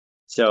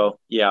 So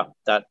yeah,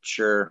 that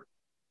sure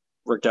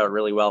worked out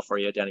really well for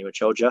you, Danny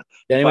Wachoja.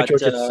 Danny But,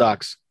 Wachocha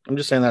sucks. I'm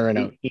just saying that right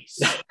now. He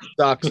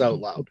sucks out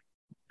loud.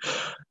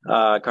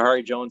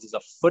 Kahari Jones is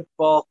a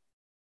football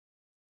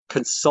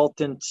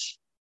consultant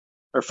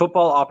or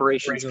football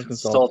operations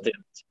consultant.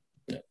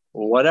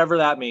 Whatever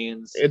that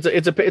means.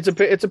 It's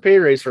a pay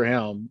raise for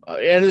him,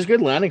 and it's a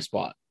good landing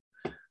spot.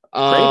 Great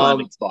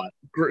landing spot.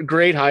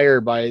 Great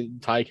hire by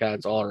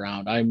Ticats all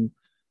around. I'm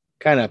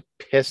kind of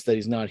pissed that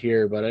he's not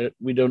here, but I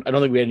don't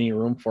think we had any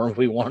room for him if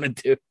we wanted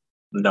to.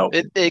 No,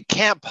 It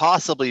can't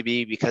possibly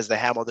be because the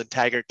Hamilton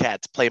Tiger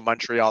Cats play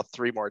Montreal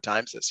 3 more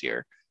times this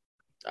year.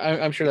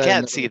 I'm sure I that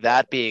can't see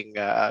that being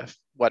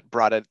what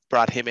brought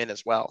him in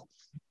as well.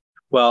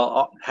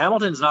 well,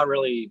 Hamilton's not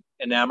really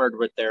enamored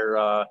with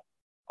their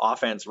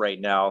offense right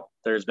now.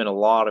 There's been a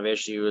lot of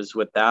issues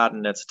with that,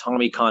 and it's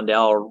Tommy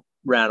Condell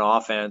ran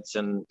offense,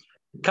 and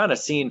kind of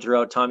seen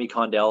throughout Tommy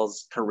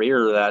Condell's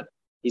career that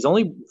he's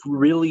only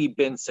really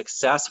been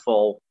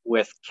successful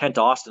with Kent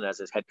Austin as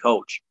his head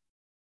coach.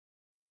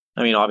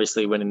 I mean,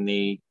 obviously winning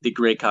the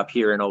Grey Cup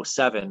here in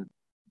 2007,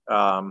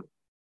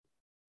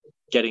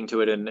 getting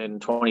to it in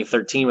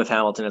 2013 with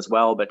Hamilton as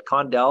well. But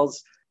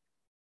Condell's,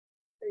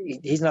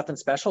 he's nothing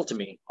special to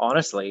me,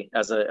 honestly,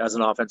 as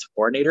an offensive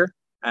coordinator.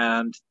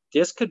 And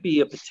this could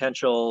be a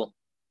potential,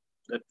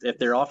 if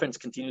their offense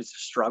continues to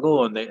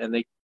struggle and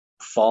they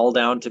fall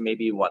down to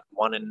maybe 1-6,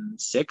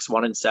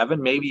 1-7,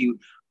 maybe you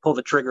pull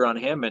the trigger on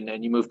him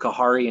and you move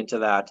Kahari into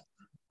that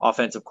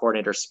offensive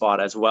coordinator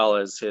spot as well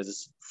as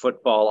his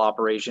football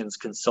operations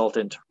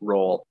consultant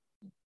role.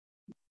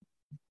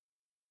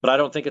 But I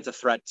don't think it's a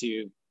threat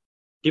to,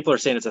 people are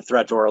saying it's a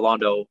threat to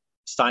Orlando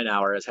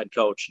Steinauer as head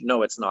coach.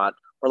 No, it's not.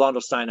 Orlando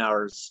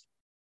Steinauer's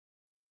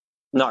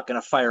not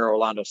going to fire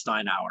Orlando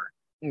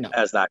Steinauer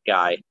as that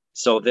guy.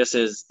 So this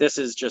is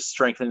just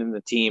strengthening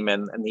the team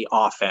and the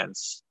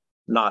offense.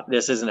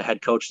 This isn't a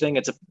head coach thing.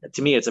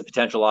 To me, it's a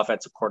potential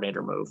offensive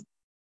coordinator move.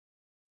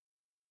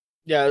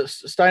 Yeah,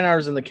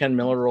 Steinauer's in the Ken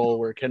Miller role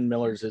where Ken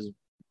Miller's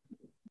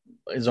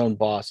his own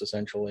boss,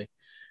 essentially.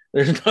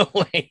 There's no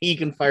way he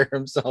can fire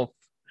himself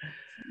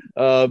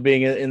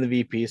being in the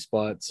VP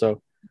spot.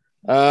 So,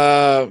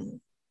 yeah,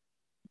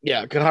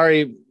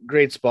 Kahari,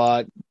 great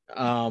spot.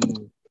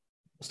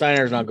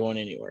 Steinauer's not going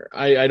anywhere.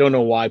 I don't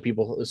know why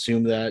people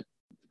assume that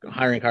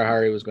hiring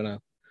Kahari was going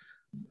to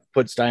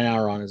put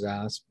Steinauer on his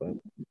ass, but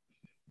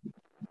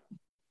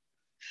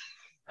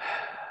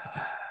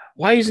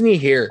why isn't he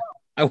here?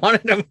 I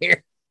wanted him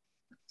here.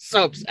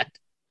 So upset.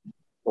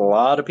 A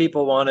lot of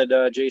people wanted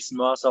Jason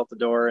Moss out the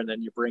door, and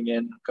then you bring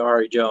in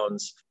Kahari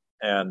Jones.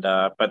 And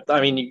but I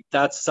mean, you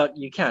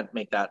can't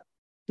make that.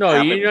 No,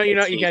 happen you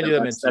mid-season. can't do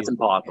that. That's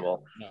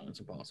impossible. No,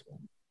 it's impossible.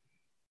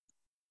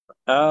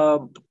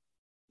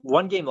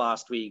 One game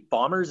last week,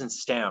 Bombers and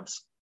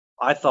Stamps,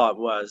 I thought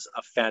was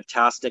a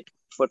fantastic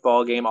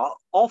football game.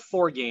 All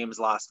 4 games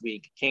last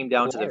week came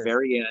down to the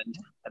very end,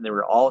 and they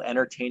were all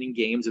entertaining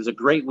games. It was a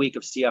great week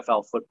of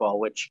CFL football,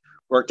 which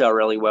worked out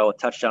really well with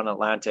Touchdown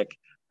Atlantic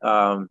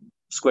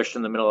squished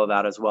in the middle of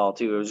that as well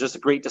too. It was just a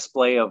great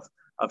display of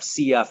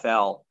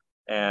CFL.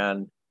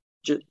 And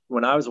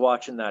when I was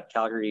watching that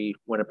Calgary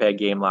Winnipeg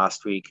game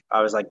last week,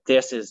 I was like,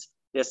 this is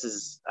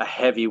a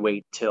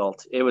heavyweight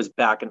tilt. It was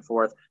back and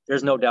forth.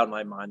 There's no doubt in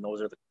my mind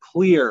those are the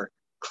clear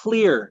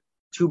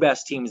 2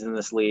 best teams in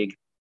this league.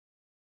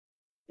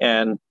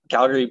 And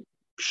Calgary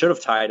should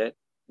have tied it.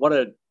 What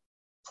a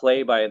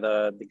play by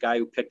the guy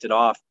who picked it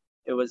off.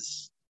 It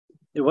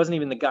wasn't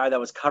even the guy that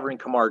was covering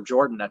Kamar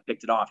Jordan that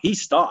picked it off. He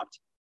stopped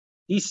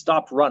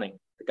running,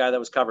 the guy that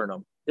was covering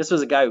him. This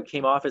was a guy who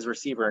came off his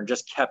receiver and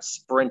just kept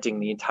sprinting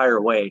the entire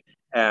way.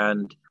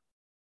 And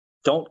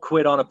don't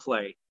quit on a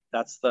play.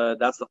 That's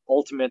the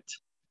ultimate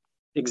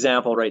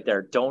example right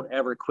there. Don't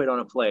ever quit on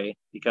a play,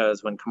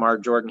 because when Kamar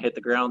Jordan hit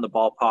the ground, the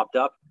ball popped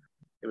up.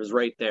 It was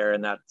right there,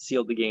 and that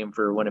sealed the game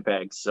for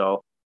Winnipeg.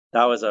 So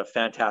that was a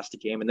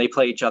fantastic game. And they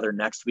play each other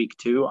next week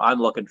too.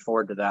 I'm looking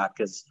forward to that,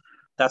 because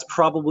that's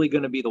probably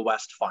going to be the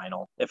West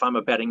final. If I'm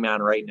a betting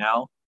man right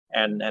now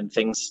and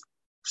things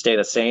stay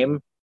the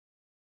same,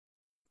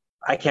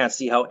 I can't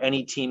see how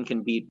any team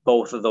can beat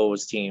both of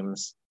those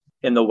teams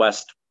in the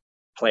West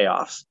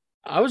playoffs.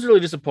 I was really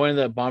disappointed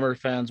that Bomber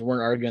fans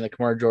weren't arguing that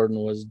Kamar Jordan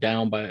was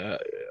down by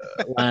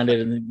landed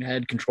and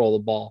had control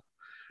of the ball.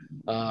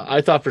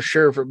 I thought for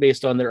sure,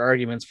 based on their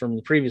arguments from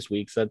the previous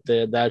weeks, that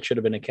that should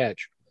have been a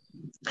catch.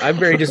 I'm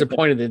very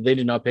disappointed that they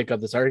did not pick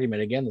up this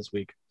argument again this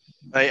week.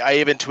 I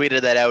even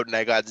tweeted that out and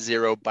I got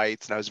 0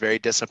 bites, and I was very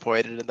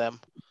disappointed in them.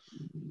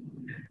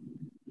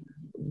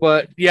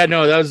 But yeah,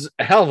 no, that was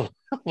a hell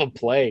of a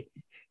play.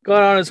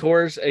 Got on his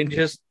horse and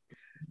just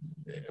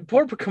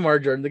poor Kamar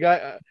Jordan, the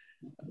guy.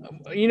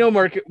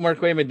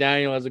 Mark Wayne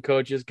McDaniel as a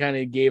coach just kind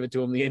of gave it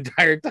to him the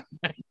entire time.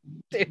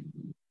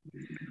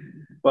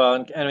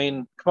 Well, I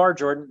mean, Kamar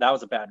Jordan, that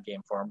was a bad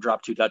game for him.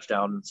 Dropped 2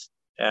 touchdowns,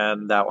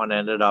 and that one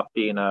ended up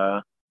being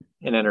an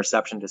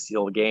interception to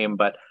seal the game.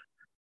 But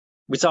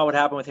We saw what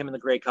happened with him in the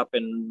Grey Cup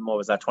in, what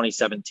was that,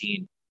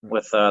 2017,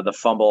 with the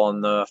fumble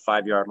on the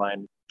 5-yard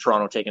line,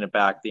 Toronto taking it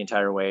back the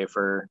entire way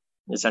for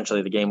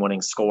essentially the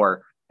game-winning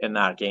score in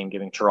that game,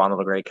 giving Toronto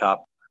the Grey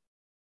Cup.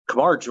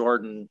 Kamar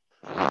Jordan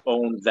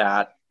owned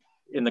that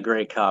in the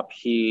Grey Cup.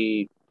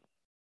 He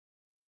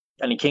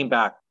came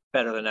back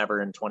better than ever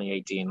in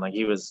 2018. Like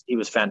he was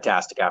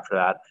fantastic after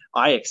that.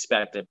 I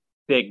expect a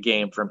big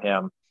game from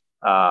him.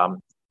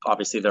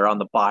 Obviously they're on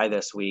the bye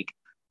this week,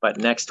 but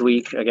next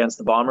week against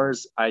the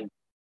Bombers, I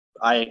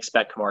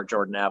expect Kamar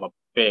Jordan to have a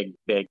big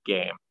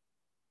game.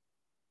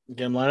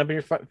 Get him line up in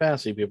your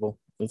fantasy, people.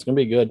 It's gonna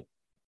be good.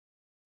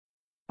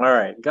 All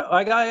right,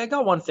 I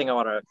got one thing I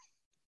want to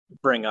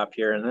bring up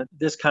here, and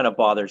this kind of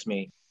bothers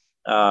me.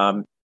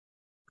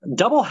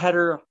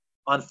 Doubleheader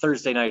on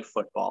Thursday night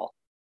football.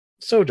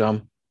 So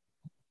dumb.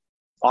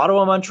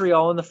 Ottawa,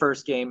 Montreal in the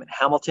first game,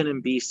 Hamilton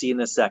and BC in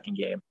the second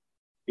game.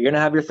 You're going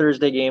to have your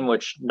Thursday game,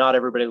 which not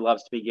everybody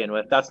loves to begin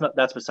with.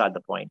 That's beside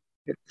the point.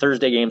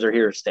 Thursday games are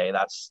here to stay.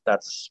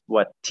 That's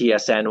what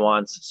TSN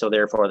wants. So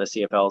therefore the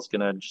CFL is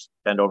going to just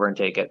bend over and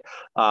take it.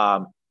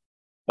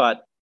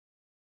 But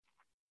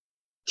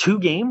two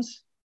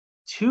games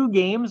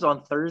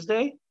on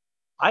Thursday.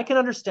 I can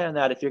understand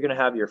that if you're going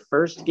to have your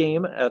first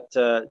game at,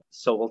 so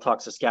we'll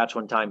talk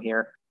Saskatchewan time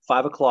here,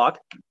 5:00.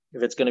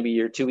 If it's going to be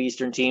your two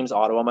Eastern teams,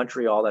 Ottawa,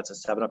 Montreal, that's a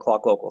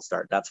 7:00 local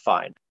start. That's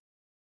fine.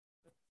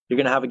 You're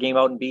going to have a game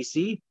out in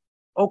BC?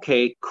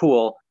 Okay,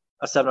 cool.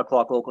 A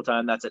 7:00 local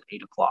time, that's at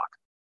 8:00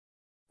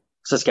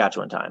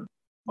 Saskatchewan time.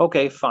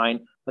 Okay,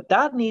 fine. But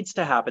that needs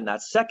to happen.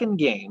 That second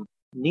game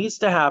needs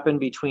to happen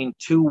between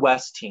two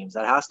West teams.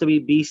 That has to be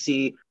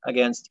BC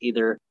against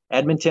either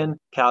Edmonton,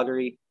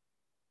 Calgary,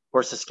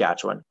 or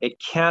Saskatchewan. It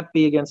can't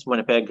be against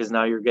Winnipeg because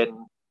now you're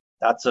getting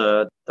that's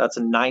a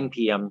 9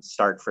 p.m.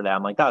 start for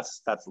them. Like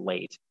that's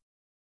late.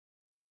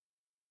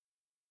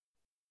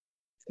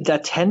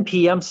 That 10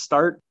 p.m.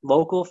 start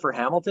local for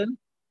Hamilton,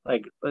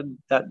 like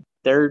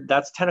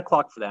that's 10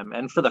 o'clock for them.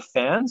 And for the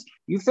fans,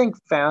 you think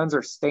fans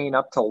are staying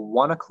up till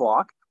 1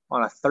 o'clock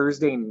on a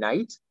Thursday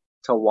night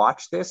to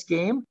watch this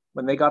game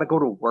when they got to go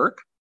to work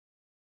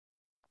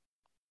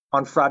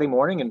on Friday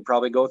morning and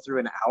probably go through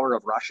an hour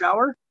of rush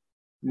hour?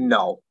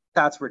 No,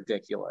 that's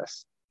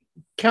ridiculous.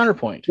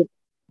 Counterpoint.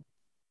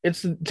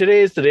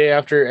 Today is the day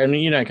after, and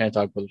you and I kind of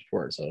talked about this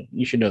before, so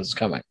you should know this is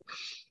coming.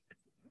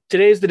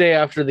 Today is the day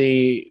after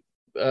the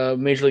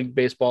Major League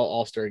Baseball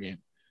All-Star game.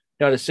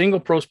 Not a single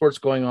pro sports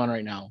going on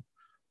right now.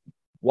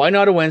 Why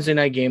not a Wednesday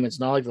night game? It's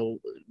not like the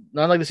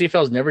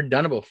CFL has never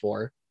done it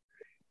before,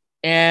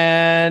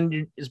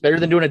 and it's better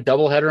than doing a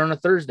doubleheader on a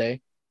Thursday.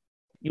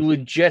 You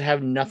legit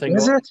have nothing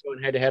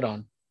going head to head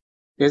on.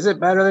 Is it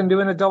better than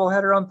doing a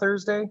doubleheader on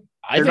Thursday?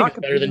 I think it's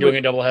better than doing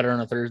a doubleheader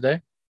on a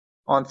Thursday.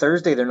 On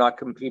Thursday, they're not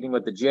competing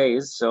with the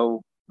Jays,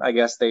 so I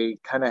guess they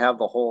kind of have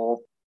the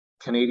whole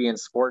Canadian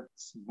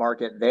sports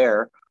market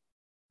there.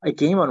 A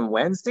game on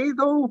Wednesday,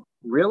 though?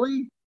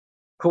 Really?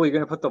 Cool, you're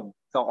going to put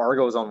the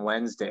Argos on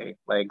Wednesday.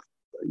 Like,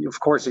 of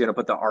course you're going to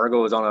put the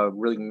Argos on a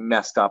really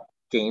messed up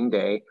game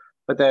day,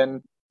 but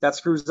then that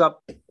screws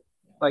up.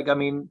 Like, I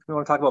mean, we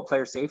want to talk about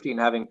player safety and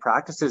having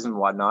practices and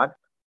whatnot.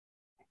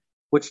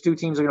 Which two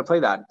teams are going to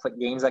play that?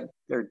 Games that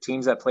or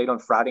teams that played on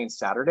Friday and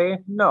Saturday?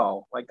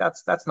 No, like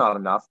that's not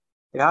enough.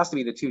 It has to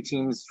be the two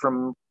teams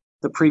from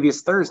the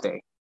previous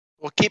Thursday.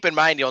 Well, keep in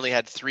mind you only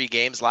had 3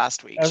 games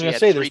last week. I was going to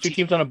say there's 2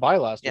 teams on a bye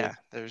last week.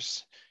 Yeah, you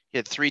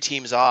had 3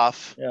 teams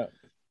off. Yeah.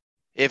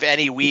 If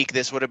any week,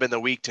 this would have been the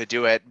week to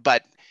do it.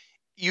 But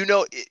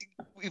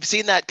we've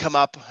seen that come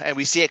up, and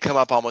we see it come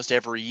up almost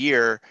every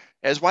year.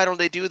 As why don't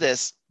they do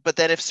this? But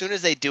then, as soon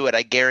as they do it,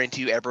 I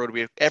guarantee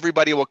you,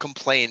 everybody will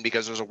complain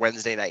because there's a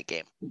Wednesday night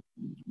game.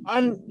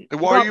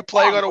 Why are you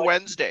playing on a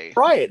Wednesday?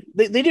 Try it.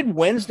 They did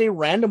Wednesday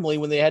randomly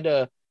when they had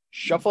to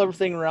shuffle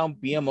everything around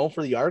BMO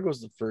for the Argos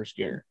the first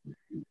year.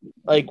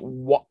 Like,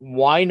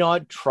 why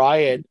not try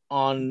it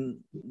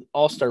on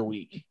All-Star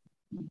Week?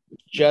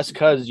 Just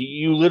because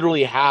you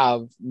literally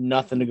have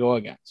nothing to go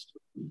against.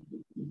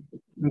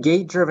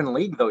 Gate-driven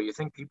league, though. You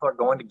think people are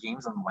going to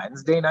games on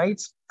Wednesday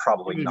nights?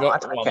 Probably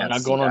not. They're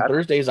not going on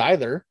Thursdays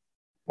either.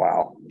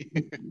 Wow.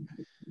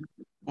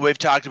 We've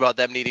talked about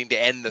them needing to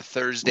end the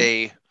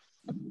Thursday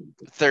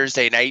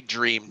night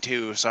dream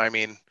too. So I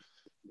mean,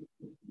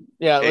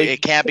 yeah,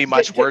 it can't be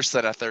much worse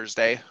than a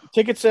Thursday.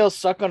 Ticket sales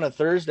suck on a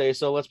Thursday,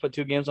 so let's put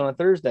 2 games on a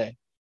Thursday.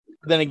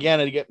 Then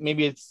again,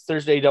 maybe it's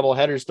Thursday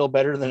doubleheader still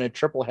better than a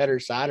triple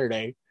header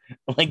Saturday.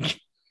 Like,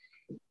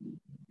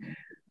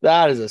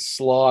 that is a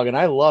slog, and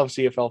I love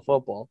CFL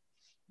football.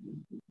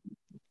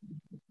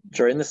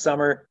 During the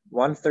summer,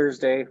 1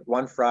 Thursday,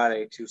 1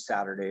 Friday, 2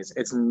 Saturdays.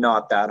 It's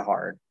not that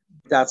hard.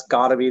 That's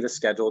got to be the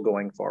schedule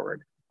going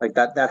forward. Like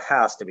that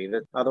has to be.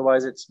 That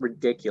otherwise, it's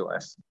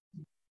ridiculous.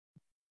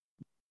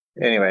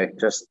 Anyway,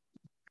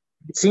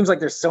 it seems like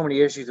there's so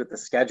many issues with the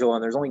schedule,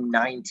 and there's only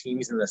 9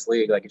 teams in this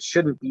league. Like, it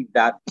shouldn't be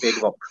that big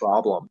of a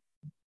problem.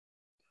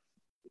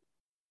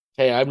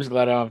 Hey, I'm just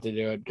glad I don't have to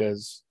do it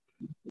because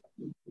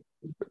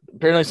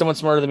apparently someone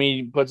smarter than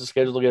me puts a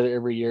schedule together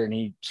every year and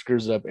he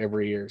screws it up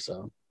every year.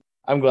 So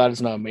I'm glad it's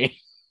not me.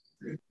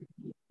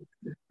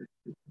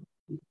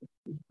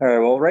 All right.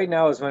 Well, right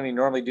now is when we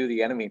normally do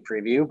the enemy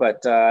preview,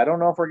 but I don't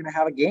know if we're going to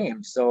have a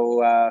game.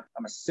 So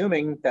I'm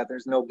assuming that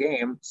there's no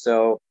game.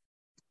 So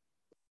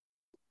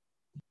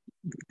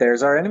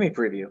there's our enemy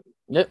preview.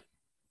 Yep.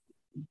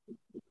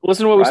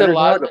 Listen to what we said Riders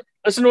last. Marble.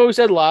 Listen to what we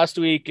said last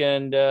week,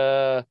 and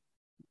add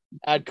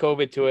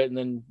COVID to it, and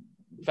then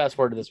fast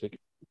forward to this week.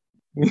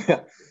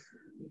 Yeah.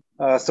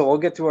 So we'll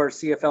get to our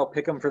CFL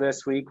pick'em for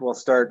this week. We'll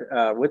start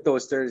with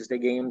those Thursday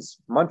games.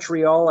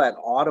 Montreal at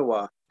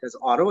Ottawa. Does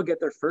Ottawa get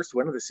their first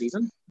win of the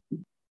season?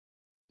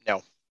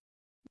 No,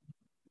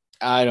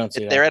 I don't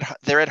see that.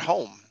 they're at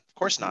home. Of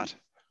course not.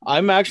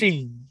 I'm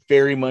actually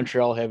very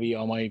Montreal heavy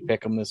on my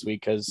pick'em this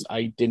week because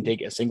I didn't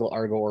take a single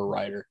Argo or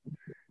Rider.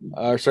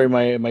 Sorry,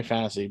 my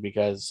fantasy,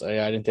 because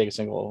I didn't take a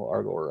single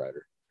Argo or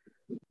Rider.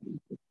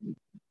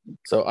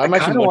 So I'm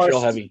actually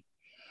Montreal heavy.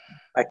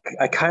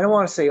 I kind of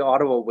want to say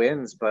Ottawa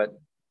wins, but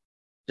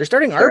They're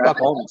starting they're at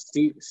Arbuckle. home.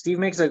 Steve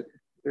makes a.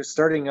 They're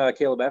starting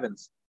Caleb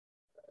Evans.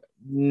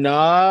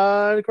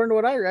 Not according to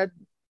what I read.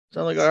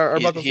 Sounds like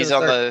Arbuckle's He's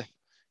gonna on start.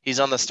 he's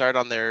on the start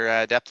on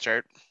their depth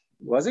chart.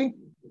 Was he?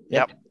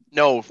 Yep.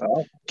 No,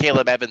 Oh.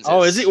 Caleb Evans.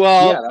 Oh, is he?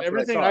 Well, Yeah, that's what I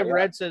everything saw, I've yeah.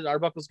 read says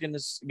Arbuckle's getting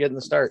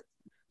the start.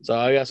 So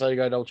I guess I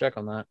got to double check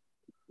on that.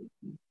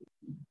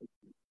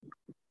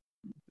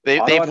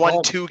 They've Ottawa at won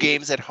home. 2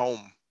 games at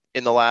home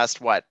in the last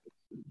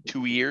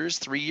 2 years,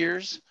 3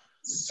 years.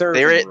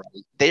 Serving They're- right.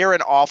 They are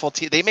an awful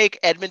team. They make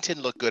Edmonton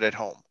look good at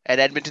home,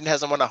 and Edmonton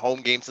hasn't won a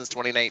home game since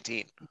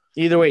 2019.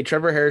 Either way,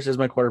 Trevor Harris is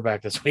my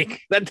quarterback this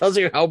week. That tells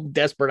you how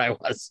desperate I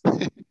was.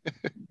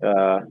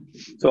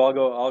 So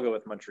I'll go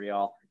with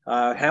Montreal.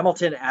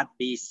 Hamilton at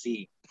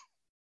BC.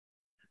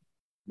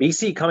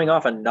 BC coming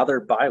off another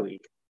bye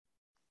week.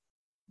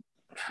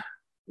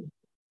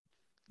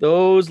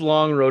 Those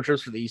long road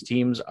trips for these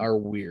teams are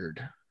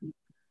weird.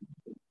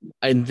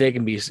 I'm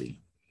taking BC.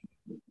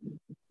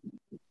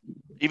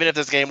 Even if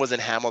this game was in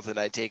Hamilton,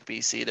 I'd take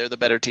BC. They're the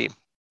better team.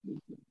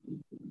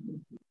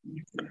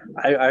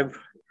 I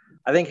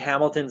think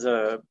Hamilton's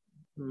a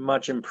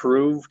much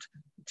improved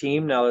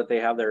team now that they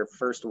have their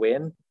first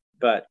win.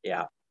 But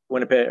yeah,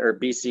 Winnipeg or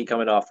BC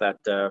coming off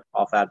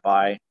that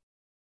bye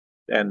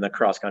and the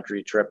cross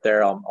country trip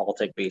there. I'll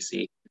take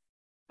BC.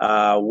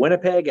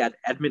 Winnipeg at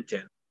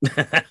Edmonton.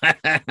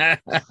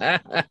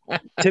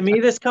 To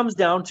me, this comes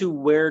down to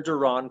where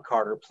Duron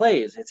Carter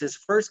plays. It's his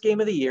first game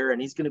of the year,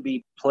 and he's going to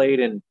be played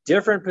in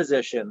different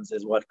positions,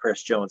 is what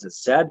Chris Jones has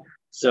said.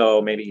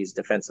 So maybe he's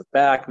defensive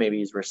back, maybe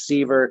he's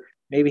receiver,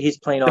 maybe he's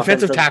playing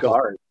Defensive offensive tackle.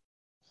 guard.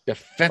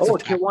 Defensive Oh,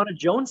 tackle. Kiwana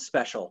Jones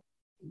special.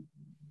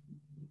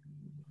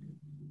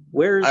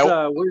 Where's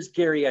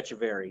Gary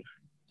Echeverry?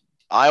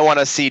 I want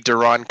to see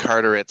Duron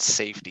Carter at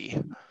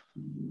safety.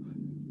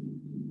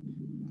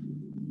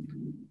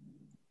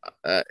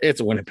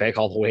 It's Winnipeg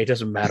all the way. It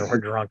doesn't matter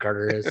where Duron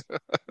Carter is.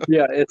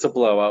 Yeah, it's a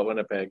blowout,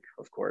 Winnipeg,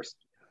 of course.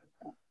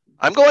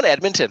 I'm going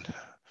Edmonton.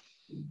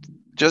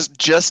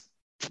 Just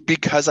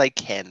because I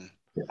can.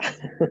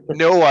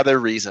 No other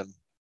reason.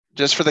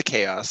 Just for the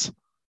chaos.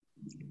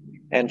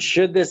 And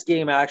should this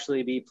game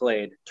actually be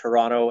played,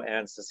 Toronto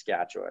and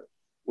Saskatchewan,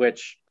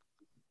 which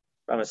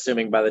I'm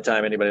assuming by the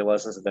time anybody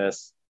listens to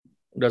this,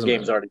 Doesn't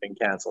game's matter. already been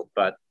canceled.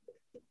 But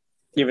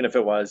even if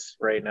it was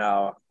right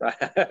now,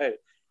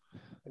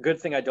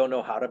 good thing I don't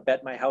know how to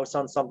bet my house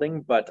on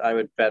something, but I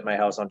would bet my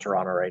house on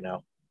Toronto right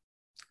now.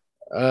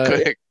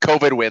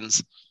 COVID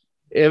wins.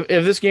 If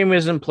this game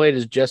isn't played,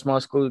 is Jess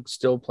Moskowitz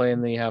still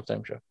playing the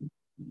halftime show?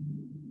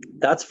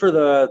 That's for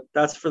the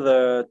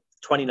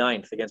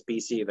 29th against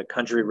BC, the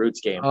Country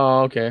Roots game.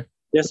 Oh, okay.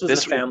 This was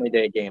This- the Family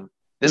Day game.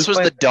 This Who's was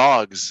the playing?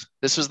 dogs.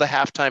 This was the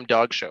halftime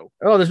dog show.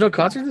 Oh, there's no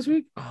concert this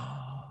week?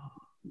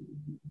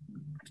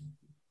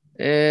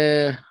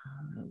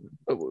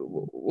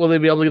 Will they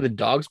be able to get the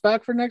dogs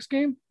back for next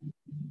game?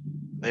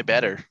 They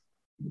better.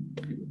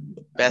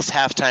 Best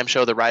halftime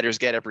show the Riders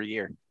get every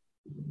year.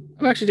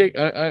 I'm actually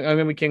I'm going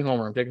to be King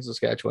Homer. I'm taking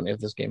Saskatchewan if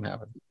this game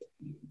happens.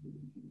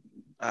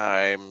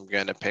 I'm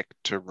gonna pick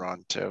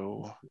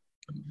Toronto.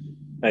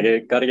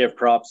 I got to give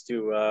props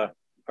to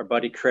our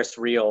buddy Chris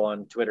Reel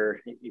on Twitter.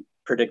 He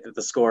predicted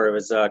the score. It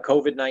was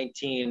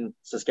COVID-19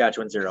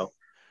 Saskatchewan 0.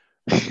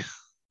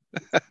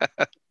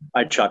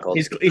 I chuckled.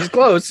 He's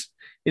close.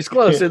 He's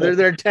close.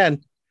 They're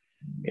 10.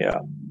 Yeah.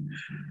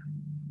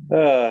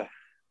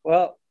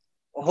 Well,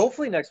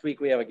 hopefully next week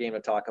we have a game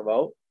to talk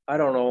about. I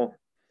don't know.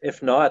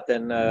 If not,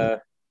 then I'm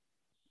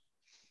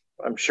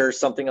sure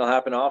something will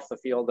happen off the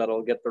field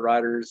that'll get the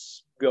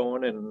Riders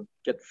going and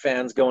get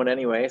fans going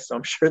anyway. So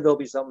I'm sure there'll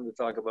be something to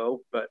talk about.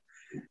 But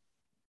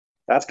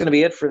that's going to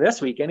be it for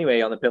this week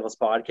anyway on the Pivots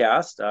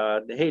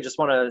podcast. Hey, just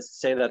want to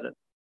say that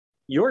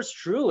yours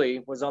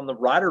truly was on the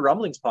Rider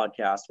Rumblings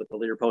podcast with the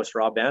Leader Post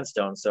Rob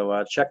Banstone.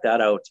 So check that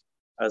out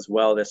as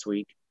well this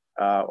week.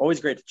 Always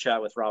great to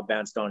chat with Rob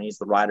Banstone. He's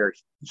the Rider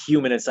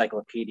human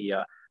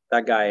encyclopedia.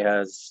 That guy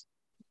has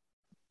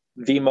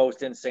the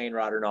most insane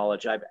Rider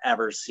knowledge I've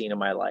ever seen in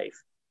my life.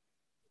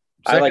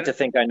 I like to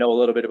think I know a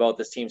little bit about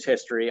this team's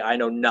history. I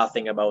know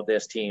nothing about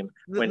this team.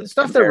 The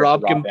stuff that compared to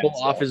Rob can pull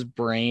Banstone. off his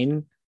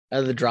brain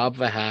at the drop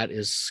of a hat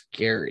is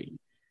scary.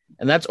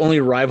 and that's only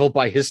rivaled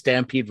by his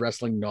Stampede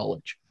Wrestling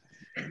knowledge.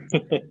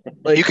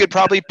 You could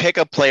probably pick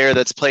a player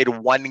that's played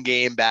one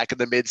game back in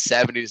the mid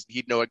 70s.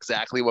 He'd know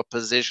exactly what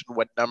position,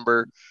 what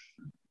number,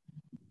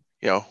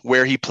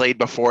 where he played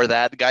before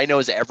that. The guy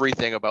knows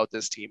everything about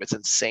this team. It's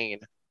insane.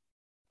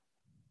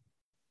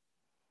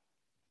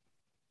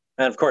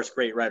 And of course,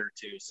 great writer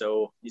too.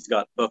 So he's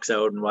got books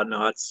out and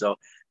whatnot. So a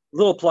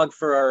little plug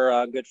for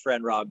our good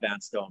friend Rob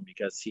Vanstone,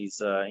 because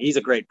he's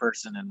a great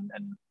person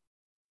and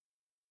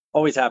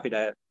always happy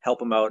to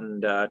help him out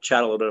and chat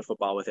a little bit of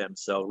football with him.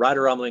 So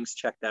Rider Rumblings,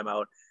 check them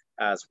out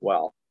as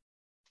well.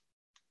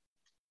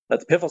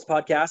 The Piffles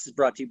podcast is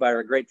brought to you by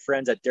our great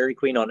friends at Dairy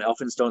Queen on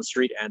Elphinstone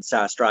Street and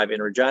Sass Drive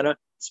in Regina.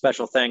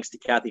 Special thanks to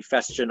Kathy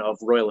Festian of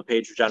Royal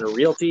LePage Regina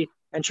Realty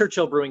and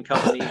Churchill Brewing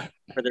Company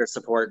for their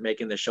support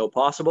making this show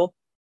possible.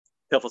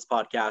 Piffles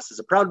podcast is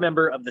a proud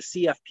member of the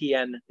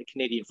CFPN, the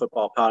Canadian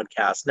Football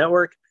Podcast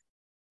Network.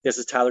 This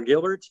is Tyler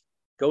Gilbert,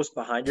 Ghost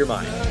Behind Your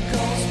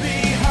Mind.